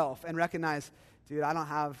myself and recognize, dude, I don't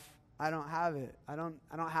have it. I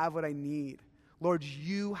don't have what I need. Lord,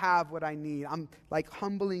 you have what I need. I'm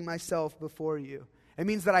humbling myself before you. It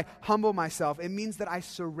means that I humble myself. It means that I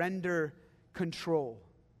surrender control.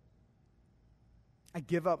 I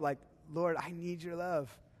give up Lord, I need your love.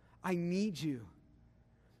 I need you.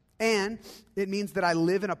 And it means that I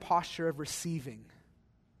live in a posture of receiving.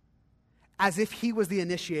 As if He was the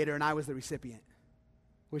initiator and I was the recipient.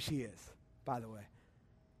 Which He is, by the way.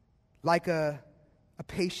 Like a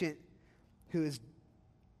patient who is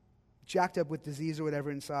jacked up with disease or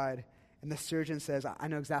whatever inside, and the surgeon says, I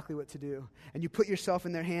know exactly what to do. And you put yourself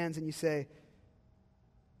in their hands and you say,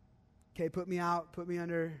 okay, put me out, put me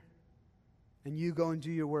under, and you go and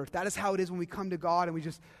do your work. That is how it is when we come to God and we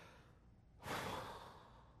just,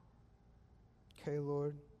 okay,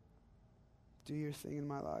 Lord, do your thing in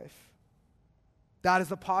my life. That is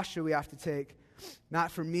the posture we have to take.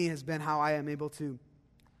 That for me has been how I am able to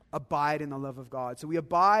abide in the love of God. So we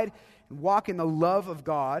abide and walk in the love of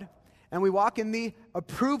God, and we walk in the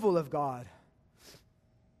approval of God.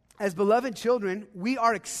 As beloved children, we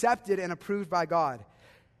are accepted and approved by God.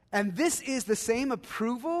 And this is the same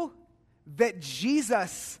approval that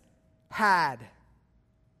Jesus had.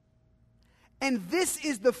 And this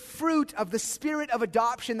is the fruit of the spirit of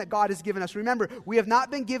adoption that God has given us. Remember, we have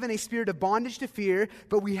not been given a spirit of bondage to fear,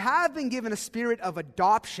 but we have been given a spirit of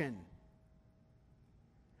adoption.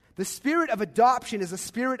 The spirit of adoption is a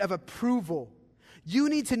spirit of approval. You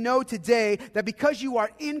need to know today that because you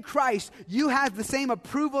are in Christ, you have the same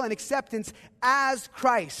approval and acceptance as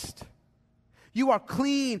Christ. You are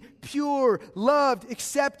clean, pure, loved,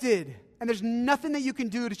 accepted, and there's nothing that you can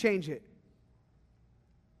do to change it.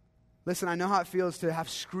 Listen, I know how it feels to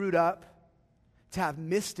have screwed up, to have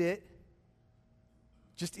missed it.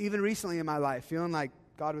 Just even recently in my life, feeling like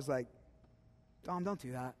God was like, Dom, don't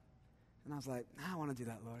do that. And I was like, I want to do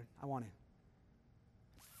that, Lord. I want to.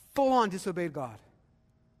 Full on disobeyed God.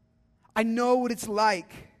 I know what it's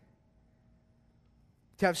like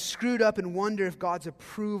to have screwed up and wonder if God's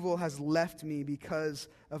approval has left me because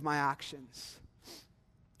of my actions.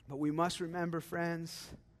 But we must remember, friends,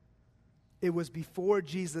 it was before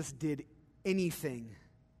Jesus did anything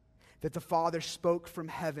that the Father spoke from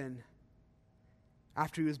heaven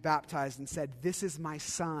after He was baptized and said, "This is my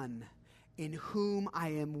Son, in whom I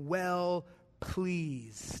am well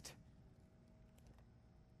pleased."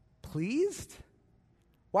 Pleased?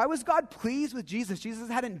 Why was God pleased with Jesus? Jesus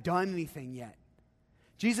hadn't done anything yet.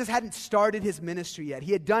 Jesus hadn't started His ministry yet.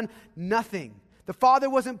 He had done nothing. The Father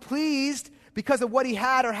wasn't pleased because of what He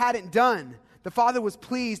had or hadn't done. The Father was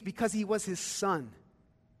pleased because He was His Son.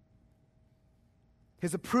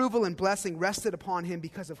 His approval and blessing rested upon Him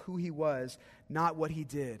because of who He was, not what He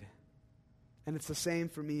did. And it's the same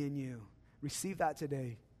for me and you. Receive that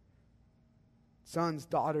today. Sons,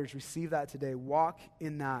 daughters, receive that today. Walk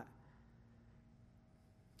in that.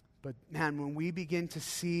 But man, when we begin to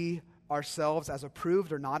see ourselves as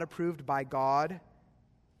approved or not approved by God,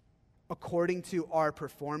 according to our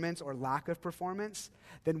performance or lack of performance,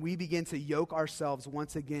 then we begin to yoke ourselves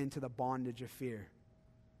once again to the bondage of fear.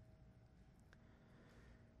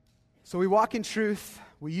 So we walk in truth,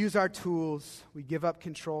 we use our tools, we give up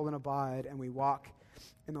control and abide, and we walk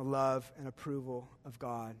in the love and approval of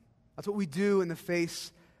God. That's what we do in the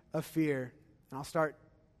face of fear. And I'll start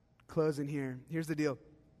closing here. Here's the deal.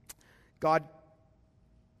 God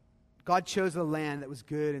chose a land that was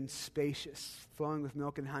good and spacious, flowing with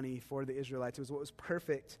milk and honey for the Israelites. It was what was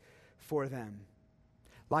perfect for them.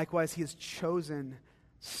 Likewise, He has chosen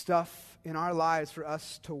stuff in our lives for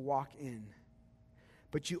us to walk in.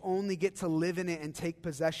 But you only get to live in it and take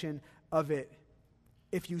possession of it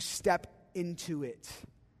if you step into it.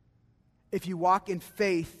 If you walk in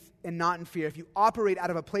faith and not in fear. If you operate out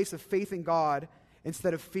of a place of faith in God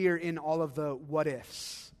instead of fear in all of the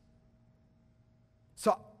what-ifs.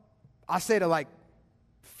 So I say to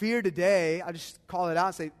fear today, I just call it out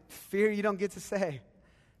and say, fear you don't get to say.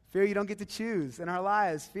 Fear you don't get to choose in our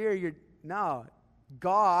lives. Fear no.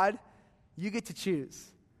 God, you get to choose.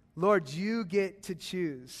 Lord, you get to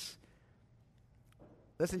choose.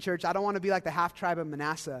 Listen, church, I don't want to be like the half-tribe of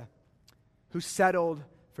Manasseh who settled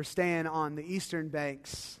for staying on the eastern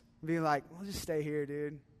banks and being like, we'll just stay here,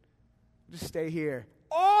 dude. Just stay here.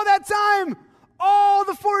 All that time, all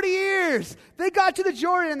the 40 years, they got to the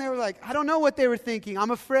Jordan and they were like, I don't know what they were thinking.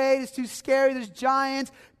 I'm afraid. It's too scary. There's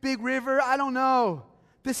giants, big river. I don't know.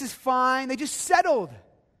 This is fine. They just settled.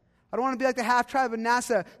 I don't want to be like the half-tribe of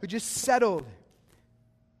Manasseh who just settled.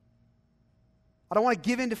 I don't want to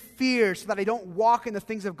give in to fear so that I don't walk in the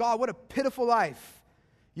things of God. What a pitiful life.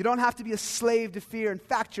 You don't have to be a slave to fear. In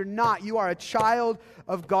fact, you're not. You are a child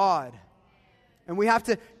of God. And we have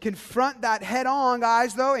to confront that head on,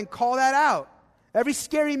 guys, though, and call that out. Every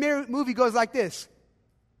scary movie goes like this.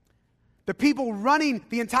 The people running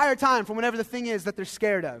the entire time from whatever the thing is that they're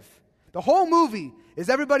scared of. The whole movie is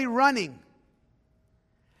everybody running.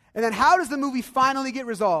 And then how does the movie finally get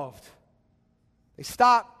resolved? They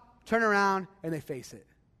stop, turn around, and they face it.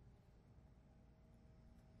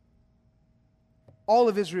 All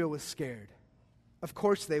of Israel was scared. Of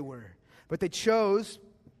course they were. But they chose,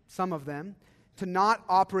 some of them, to not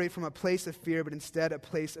operate from a place of fear, but instead a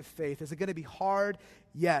place of faith. Is it going to be hard?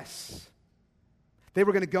 Yes. They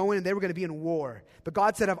were going to go in and they were going to be in war. But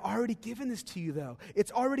God said, I've already given this to you, though.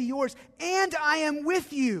 It's already yours. And I am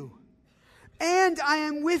with you. And I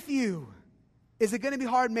am with you. Is it going to be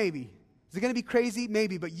hard? Maybe. Is it going to be crazy?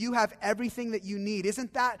 Maybe. But you have everything that you need.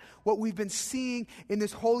 Isn't that what we've been seeing in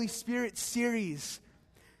this Holy Spirit series?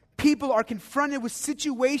 People are confronted with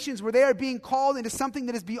situations where they are being called into something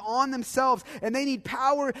that is beyond themselves, and they need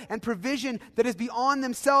power and provision that is beyond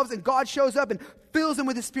themselves, and God shows up and fills them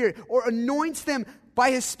with His Spirit or anoints them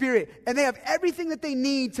by His Spirit, and they have everything that they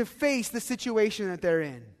need to face the situation that they're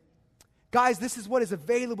in. Guys, this is what is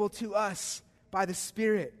available to us by the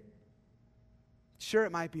Spirit. Sure,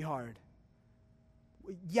 it might be hard.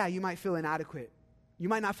 Yeah, you might feel inadequate. You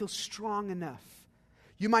might not feel strong enough.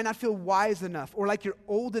 You might not feel wise enough, or like you're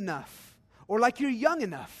old enough, or like you're young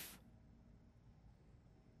enough.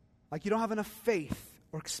 Like you don't have enough faith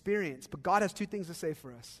or experience. But God has two things to say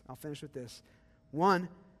for us. I'll finish with this. One,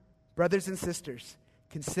 brothers and sisters,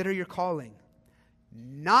 consider your calling.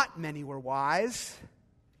 Not many were wise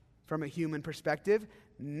from a human perspective.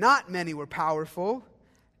 Not many were powerful.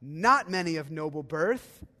 Not many of noble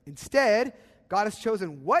birth. Instead, God has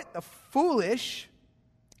chosen what? The foolish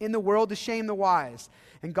in the world to shame the wise.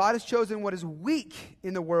 And God has chosen what is weak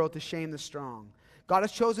in the world to shame the strong. God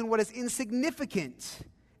has chosen what is insignificant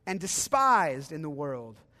and despised in the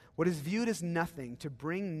world, what is viewed as nothing, to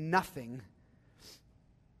bring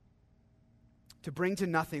to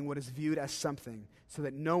nothing what is viewed as something, so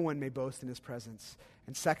that no one may boast in His presence.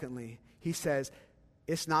 And secondly, He says,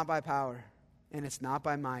 it's not by power and it's not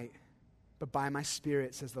by might, but by my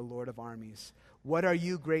Spirit, says the Lord of armies. What are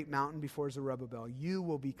you, great mountain, before Zerubbabel? You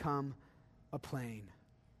will become a plain.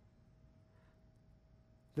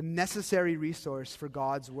 The necessary resource for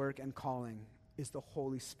God's work and calling is the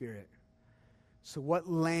Holy Spirit. So what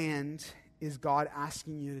land is God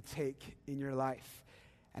asking you to take in your life?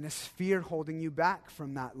 And is fear holding you back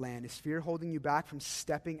from that land? Is fear holding you back from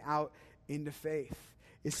stepping out into faith?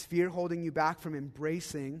 Is fear holding you back from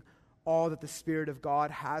embracing all that the Spirit of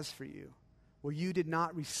God has for you? Well, you did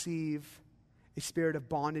not receive a spirit of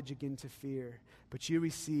bondage again to fear, but you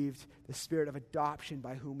received the spirit of adoption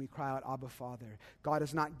by whom we cry out, Abba, Father. God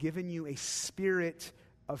has not given you a spirit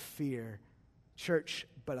of fear, church,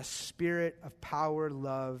 but a spirit of power,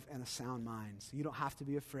 love, and a sound mind. So you don't have to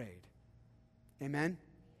be afraid. Amen?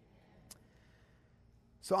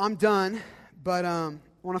 So I'm done, but I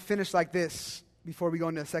want to finish like this. before we go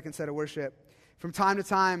into a second set of worship. From time to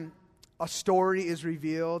time, a story is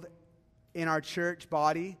revealed in our church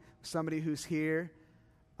body, somebody who's here,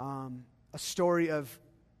 a story of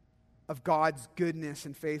God's goodness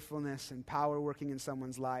and faithfulness and power working in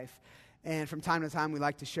someone's life. And from time to time, we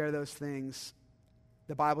like to share those things.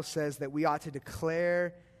 The Bible says that we ought to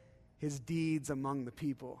declare his deeds among the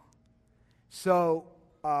people. So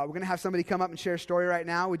we're going to have somebody come up and share a story right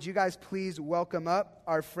now. Would you guys please welcome up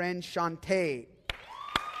our friend Shantae?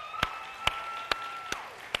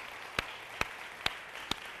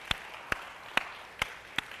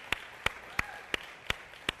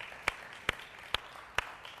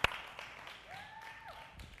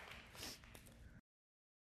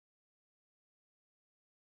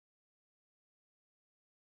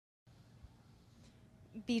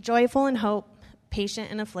 Be joyful in hope, patient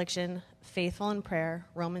in affliction, faithful in prayer,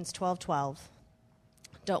 Romans 12:12.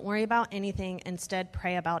 Don't worry about anything, instead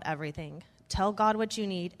pray about everything. Tell God what you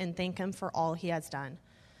need and thank him for all he has done.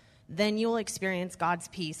 Then you will experience God's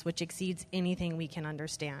peace, which exceeds anything we can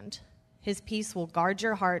understand. His peace will guard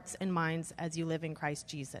your hearts and minds as you live in Christ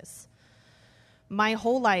Jesus. My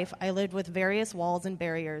whole life, I lived with various walls and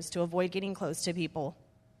barriers to avoid getting close to people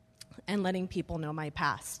and letting people know my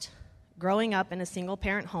past. Growing up in a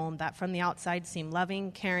single-parent home that from the outside seemed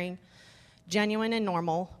loving, caring, genuine, and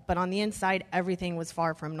normal, but on the inside, everything was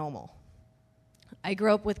far from normal. I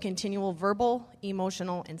grew up with continual verbal,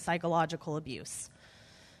 emotional, and psychological abuse.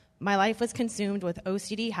 My life was consumed with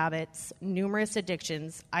OCD habits, numerous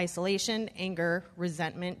addictions, isolation, anger,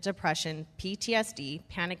 resentment, depression, PTSD,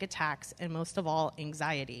 panic attacks, and most of all,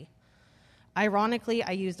 anxiety. Ironically,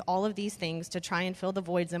 I used all of these things to try and fill the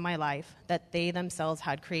voids in my life that they themselves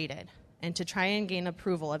had created, and to try and gain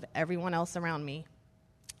approval of everyone else around me,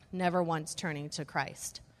 never once turning to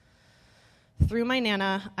Christ. Through my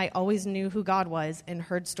Nana, I always knew who God was and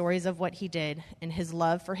heard stories of what he did and his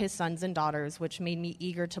love for his sons and daughters, which made me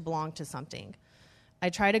eager to belong to something.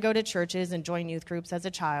 I tried to go to churches and join youth groups as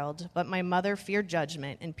a child, but my mother feared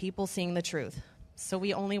judgment and people seeing the truth, so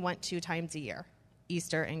we only went 2 times a year,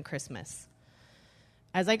 Easter and Christmas.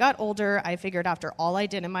 As I got older, I figured after all I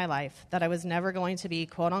did in my life that I was never going to be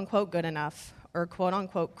quote-unquote good enough or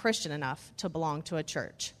quote-unquote Christian enough to belong to a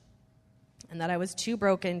church, and that I was too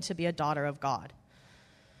broken to be a daughter of God.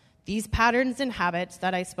 These patterns and habits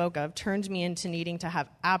that I spoke of turned me into needing to have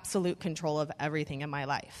absolute control of everything in my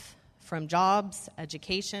life, from jobs,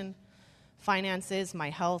 education, finances, my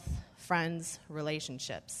health, friends,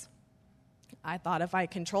 relationships. I thought if I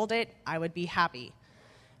controlled it, I would be happy,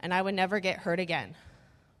 and I would never get hurt again.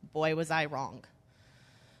 Boy, was I wrong.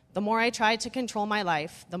 The more I tried to control my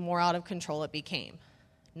life, the more out of control it became.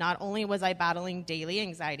 Not only was I battling daily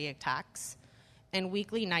anxiety attacks and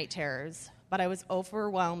weekly night terrors, but I was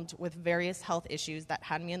overwhelmed with various health issues that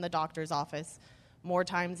had me in the doctor's office more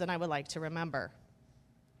times than I would like to remember.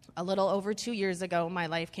 A little over 2 years ago, my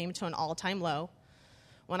life came to an all-time low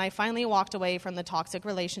when I finally walked away from the toxic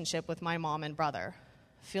relationship with my mom and brother.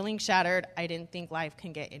 Feeling shattered, I didn't think life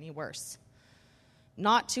can get any worse.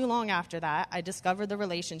 Not too long after that, I discovered the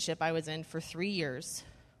relationship I was in for 3 years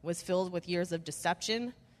was filled with years of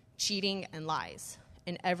deception, cheating, and lies,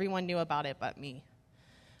 and everyone knew about it but me.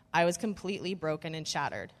 I was completely broken and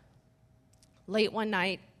shattered. Late one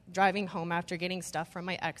night, driving home after getting stuff from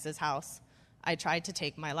my ex's house, I tried to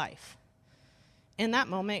take my life. In that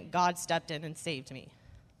moment, God stepped in and saved me.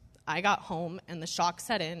 I got home, and the shock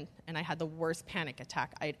set in, and I had the worst panic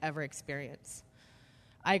attack I'd ever experienced.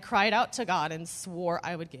 I cried out to God and swore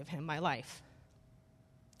I would give him my life.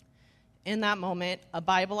 In that moment, a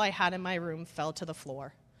Bible I had in my room fell to the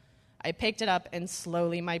floor. I picked it up, and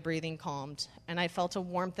slowly my breathing calmed, and I felt a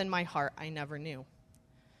warmth in my heart I never knew.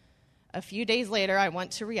 A few days later, I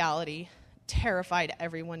went to reality, terrified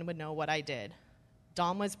everyone would know what I did.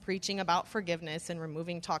 Dom was preaching about forgiveness and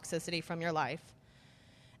removing toxicity from your life.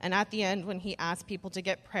 And at the end, when he asked people to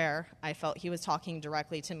get prayer, I felt he was talking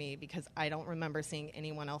directly to me because I don't remember seeing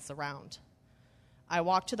anyone else around. I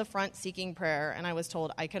walked to the front seeking prayer, and I was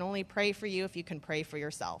told, I can only pray for you if you can pray for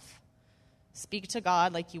yourself. Speak to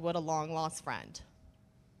God like you would a long-lost friend.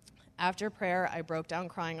 After prayer, I broke down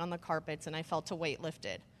crying on the carpets, and I felt a weight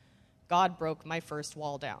lifted. God broke my first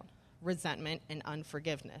wall down, resentment and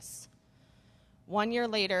unforgiveness. 1 year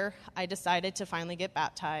later, I decided to finally get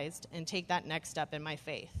baptized and take that next step in my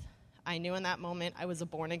faith. I knew in that moment I was a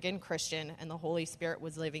born-again Christian and the Holy Spirit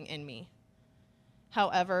was living in me.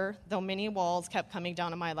 However, though many walls kept coming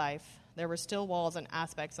down in my life, there were still walls and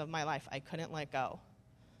aspects of my life I couldn't let go.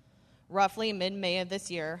 Roughly mid-May of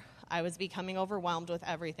this year, I was becoming overwhelmed with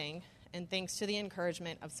everything, and thanks to the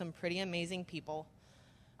encouragement of some pretty amazing people,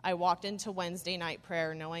 I walked into Wednesday night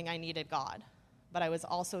prayer knowing I needed God. but I was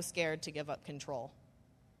also scared to give up control.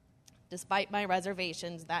 Despite my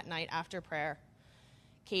reservations that night after prayer,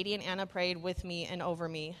 Katie and Anna prayed with me and over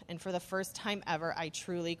me, and for the first time ever, I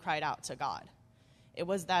truly cried out to God. It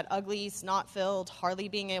was that ugly, snot-filled, hardly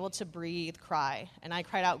being able to breathe cry, and I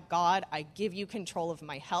cried out, God, I give you control of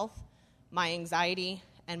my health, my anxiety,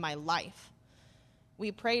 and my life.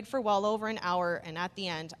 We prayed for well over an hour, and at the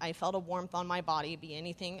end, I felt a warmth on my body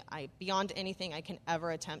beyond anything I can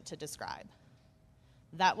ever attempt to describe.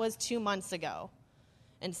 That was 2 months ago,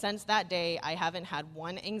 and since that day, I haven't had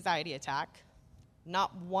one anxiety attack,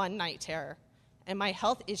 not one night terror, and my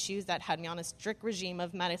health issues that had me on a strict regime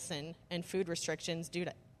of medicine and food restrictions due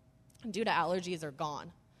to allergies are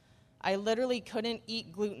gone. I literally couldn't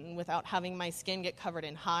eat gluten without having my skin get covered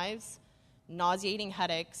in hives, nauseating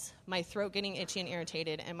headaches, my throat getting itchy and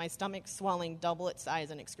irritated, and my stomach swelling double its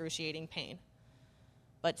size in excruciating pain.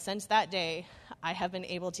 But since that day, I have been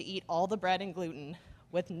able to eat all the bread and gluten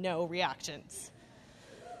with no reactions.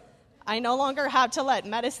 I no longer have to let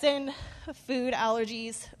medicine, food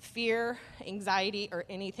allergies, fear, anxiety, or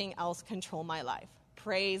anything else control my life.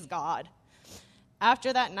 Praise God.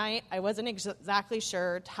 After that night, I wasn't exactly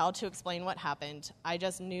sure how to explain what happened. I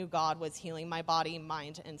just knew God was healing my body,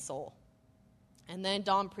 mind, and soul. And then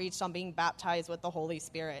Don preached on being baptized with the Holy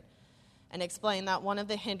Spirit and explained that one of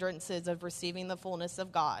the hindrances of receiving the fullness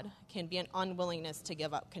of God can be an unwillingness to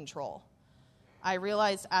give up control. I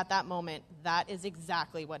realized at that moment that is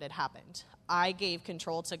exactly what had happened. I gave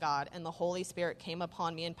control to God, and the Holy Spirit came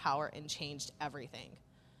upon me in power and changed everything.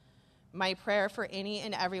 My prayer for any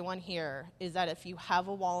and everyone here is that if you have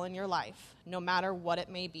a wall in your life, no matter what it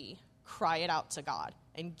may be, cry it out to God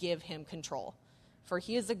and give him control. For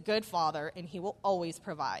he is a good Father, and he will always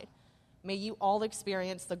provide. May you all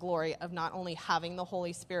experience the glory of not only having the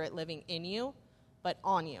Holy Spirit living in you, but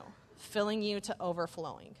on you, filling you to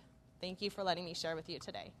overflowing. Thank you for letting me share with you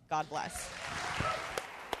today. God bless.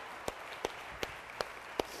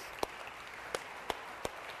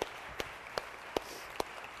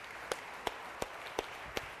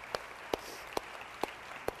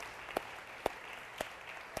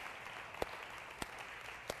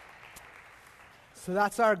 So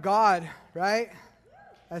that's our God, right?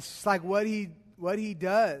 That's just like what he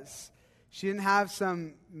does. She didn't have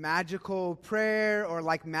some magical prayer or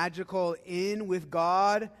like magical in with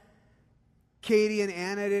God. Katie and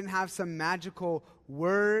Anna didn't have some magical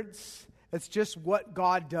words. It's just what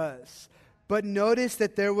God does. But notice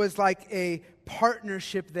that there was like a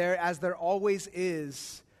partnership there, as there always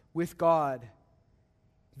is with God.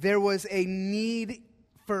 There was a need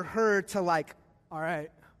for her to like, all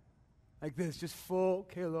right, like this, just full,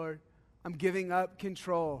 okay, Lord, I'm giving up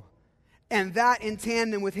control. And that in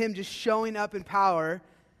tandem with him just showing up in power,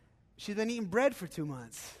 she's been eating bread for 2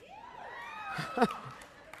 months.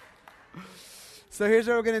 So here's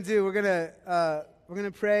what we're going to do. We're going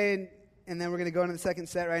to pray, and then we're going to go into the second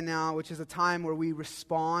set right now, which is a time where we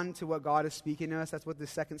respond to what God is speaking to us. That's what the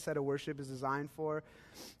second set of worship is designed for.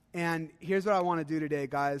 And here's what I want to do today,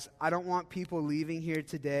 guys. I don't want people leaving here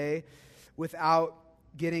today without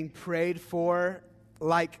getting prayed for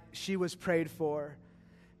like she was prayed for.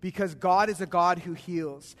 Because God is a God who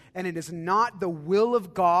heals. And it is not the will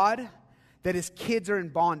of God that his kids are in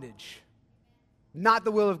bondage. Not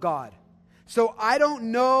the will of God. So I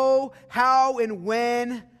don't know how and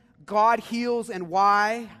when God heals and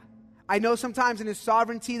why. I know sometimes in his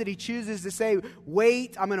sovereignty that he chooses to say,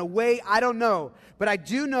 wait, I'm going to wait. I don't know. But I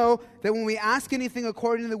do know that when we ask anything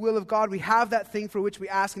according to the will of God, we have that thing for which we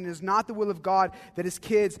ask. And it is not the will of God that his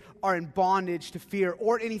kids are in bondage to fear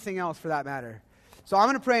or anything else for that matter. So I'm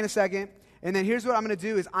going to pray in a second. And then here's what I'm going to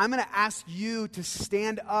do is I'm going to ask you to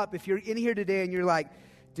stand up. If you're in here today and you're like,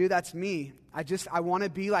 dude, that's me. I want to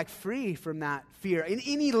be like free from that fear in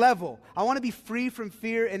any level. I want to be free from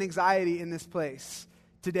fear and anxiety in this place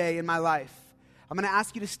today in my life. I'm going to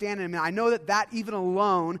ask you to stand in a minute. I know that even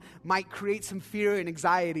alone might create some fear and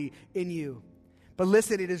anxiety in you. But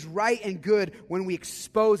listen, it is right and good when we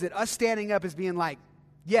expose it. Us standing up is being like,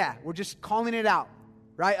 yeah, we're just calling it out,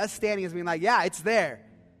 right? Us standing is being like, yeah, it's there.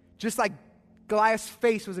 Just like Goliath's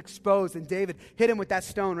face was exposed and David hit him with that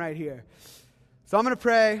stone right here. So I'm going to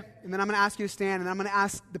pray, and then I'm going to ask you to stand, and I'm going to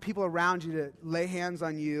ask the people around you to lay hands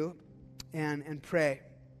on you and pray.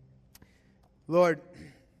 Lord,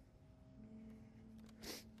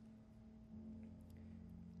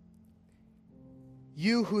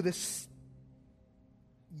 you who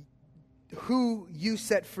you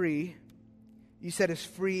set free, you set us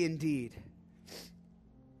free indeed.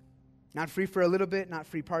 Not free for a little bit, not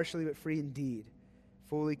free partially, but free indeed.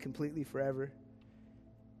 Fully, completely, forever.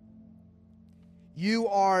 You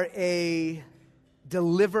are a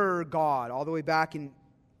deliverer God. All the way back in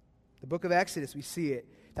the book of Exodus, we see it.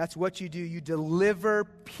 That's what you do. You deliver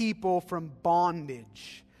people from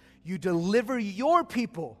bondage. You deliver your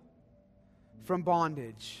people from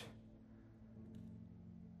bondage.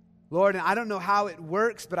 Lord, and I don't know how it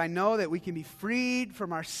works, but I know that we can be freed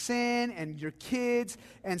from our sin and your kids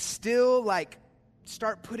and still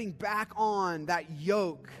start putting back on that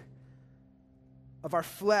yoke of our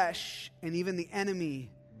flesh and even the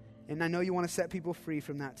enemy. And I know you want to set people free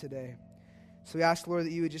from that today. So we ask, Lord,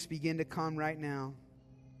 that you would just begin to come right now.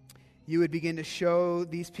 You would begin to show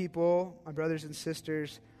these people, my brothers and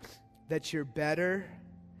sisters, that you're better,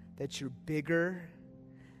 that you're bigger,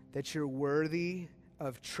 that you're worthy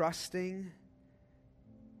of trusting,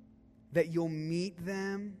 that you'll meet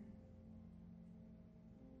them,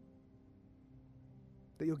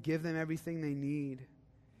 that you'll give them everything they need.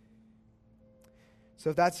 So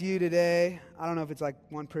if that's you today, I don't know if it's like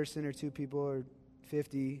one person or two people or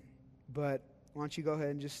 50, but why don't you go ahead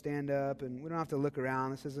and just stand up, and we don't have to look around.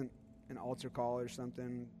 This isn't an altar call or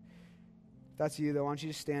something. If that's you, though, why don't you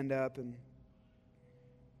just stand up, and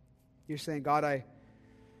you're saying, God, I'm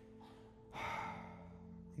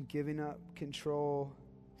giving up control.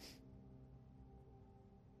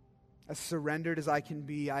 As surrendered as I can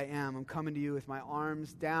be, I am. I'm coming to you with my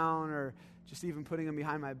arms down, or just even putting them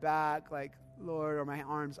behind my back, like, Lord, or my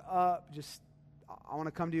arms up. I want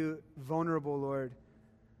to come to you vulnerable, Lord.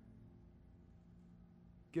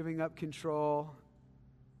 Giving up control,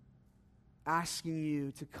 asking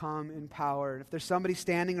you to come in power. If there's somebody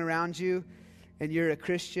standing around you and you're a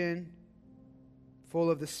Christian, full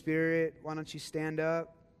of the Spirit, why don't you stand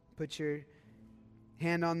up, put your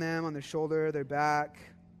hand on them, on their shoulder, their back.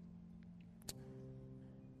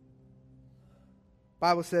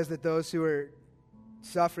 Bible says that those who are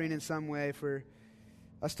suffering in some way, for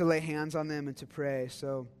us to lay hands on them and to pray.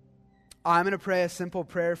 So I'm going to pray a simple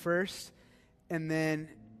prayer first, and then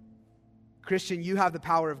Christian, you have the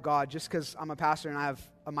power of God. Just because I'm a pastor and I have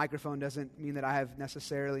a microphone doesn't mean that I have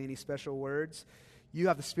necessarily any special words. You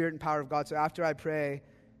have the Spirit and power of God. So after I pray,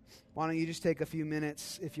 why don't you just take a few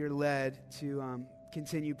minutes, if you're led, to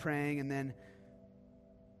continue praying, and then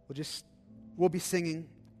we'll be singing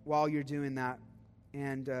while you're doing that.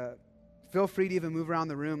 And feel free to even move around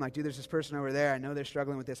the room. Like, dude, there's this person over there. I know they're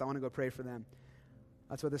struggling with this. I want to go pray for them.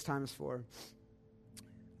 That's what this time is for.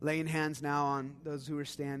 Laying hands now on those who are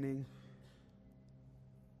standing.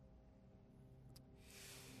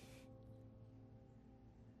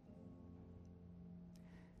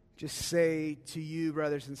 Just say to you,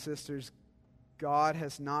 brothers and sisters, God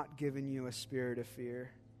has not given you a spirit of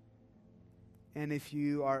fear. And if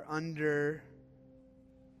you are under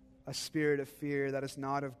a spirit of fear, that is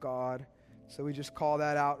not of God. So we just call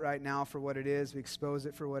that out right now for what it is. We expose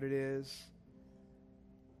it for what it is.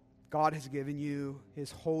 God has given you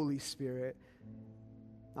His Holy Spirit,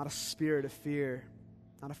 not a spirit of fear,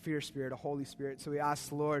 not a fear spirit, a Holy Spirit. So we ask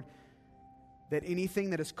the Lord that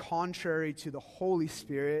anything that is contrary to the Holy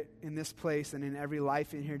Spirit in this place and in every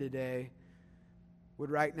life in here today would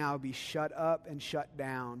right now be shut up and shut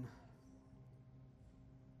down.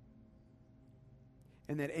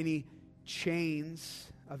 And that any chains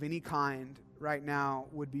of any kind right now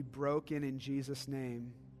would be broken in Jesus'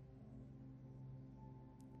 name.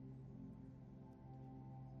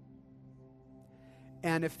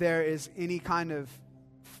 And if there is any kind of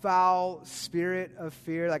foul spirit of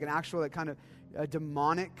fear, like an actual, like kind of a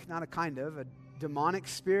demonic, not a kind of, a demonic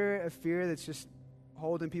spirit of fear that's just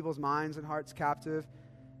holding people's minds and hearts captive,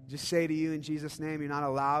 just say to you in Jesus' name, you're not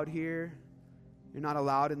allowed here. You're not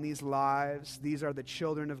allowed in these lives. These are the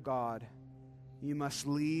children of God. You must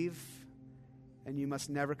leave, and you must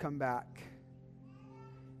never come back.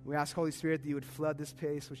 We ask, Holy Spirit, that you would flood this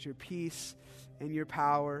place with your peace and your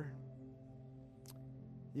power.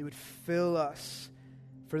 You would fill us.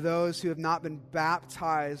 For those who have not been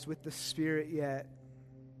baptized with the Spirit yet,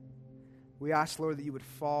 we ask, Lord, that you would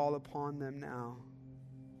fall upon them now.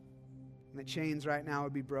 And the chains right now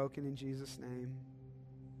would be broken in Jesus' name.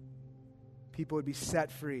 People would be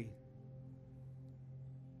set free.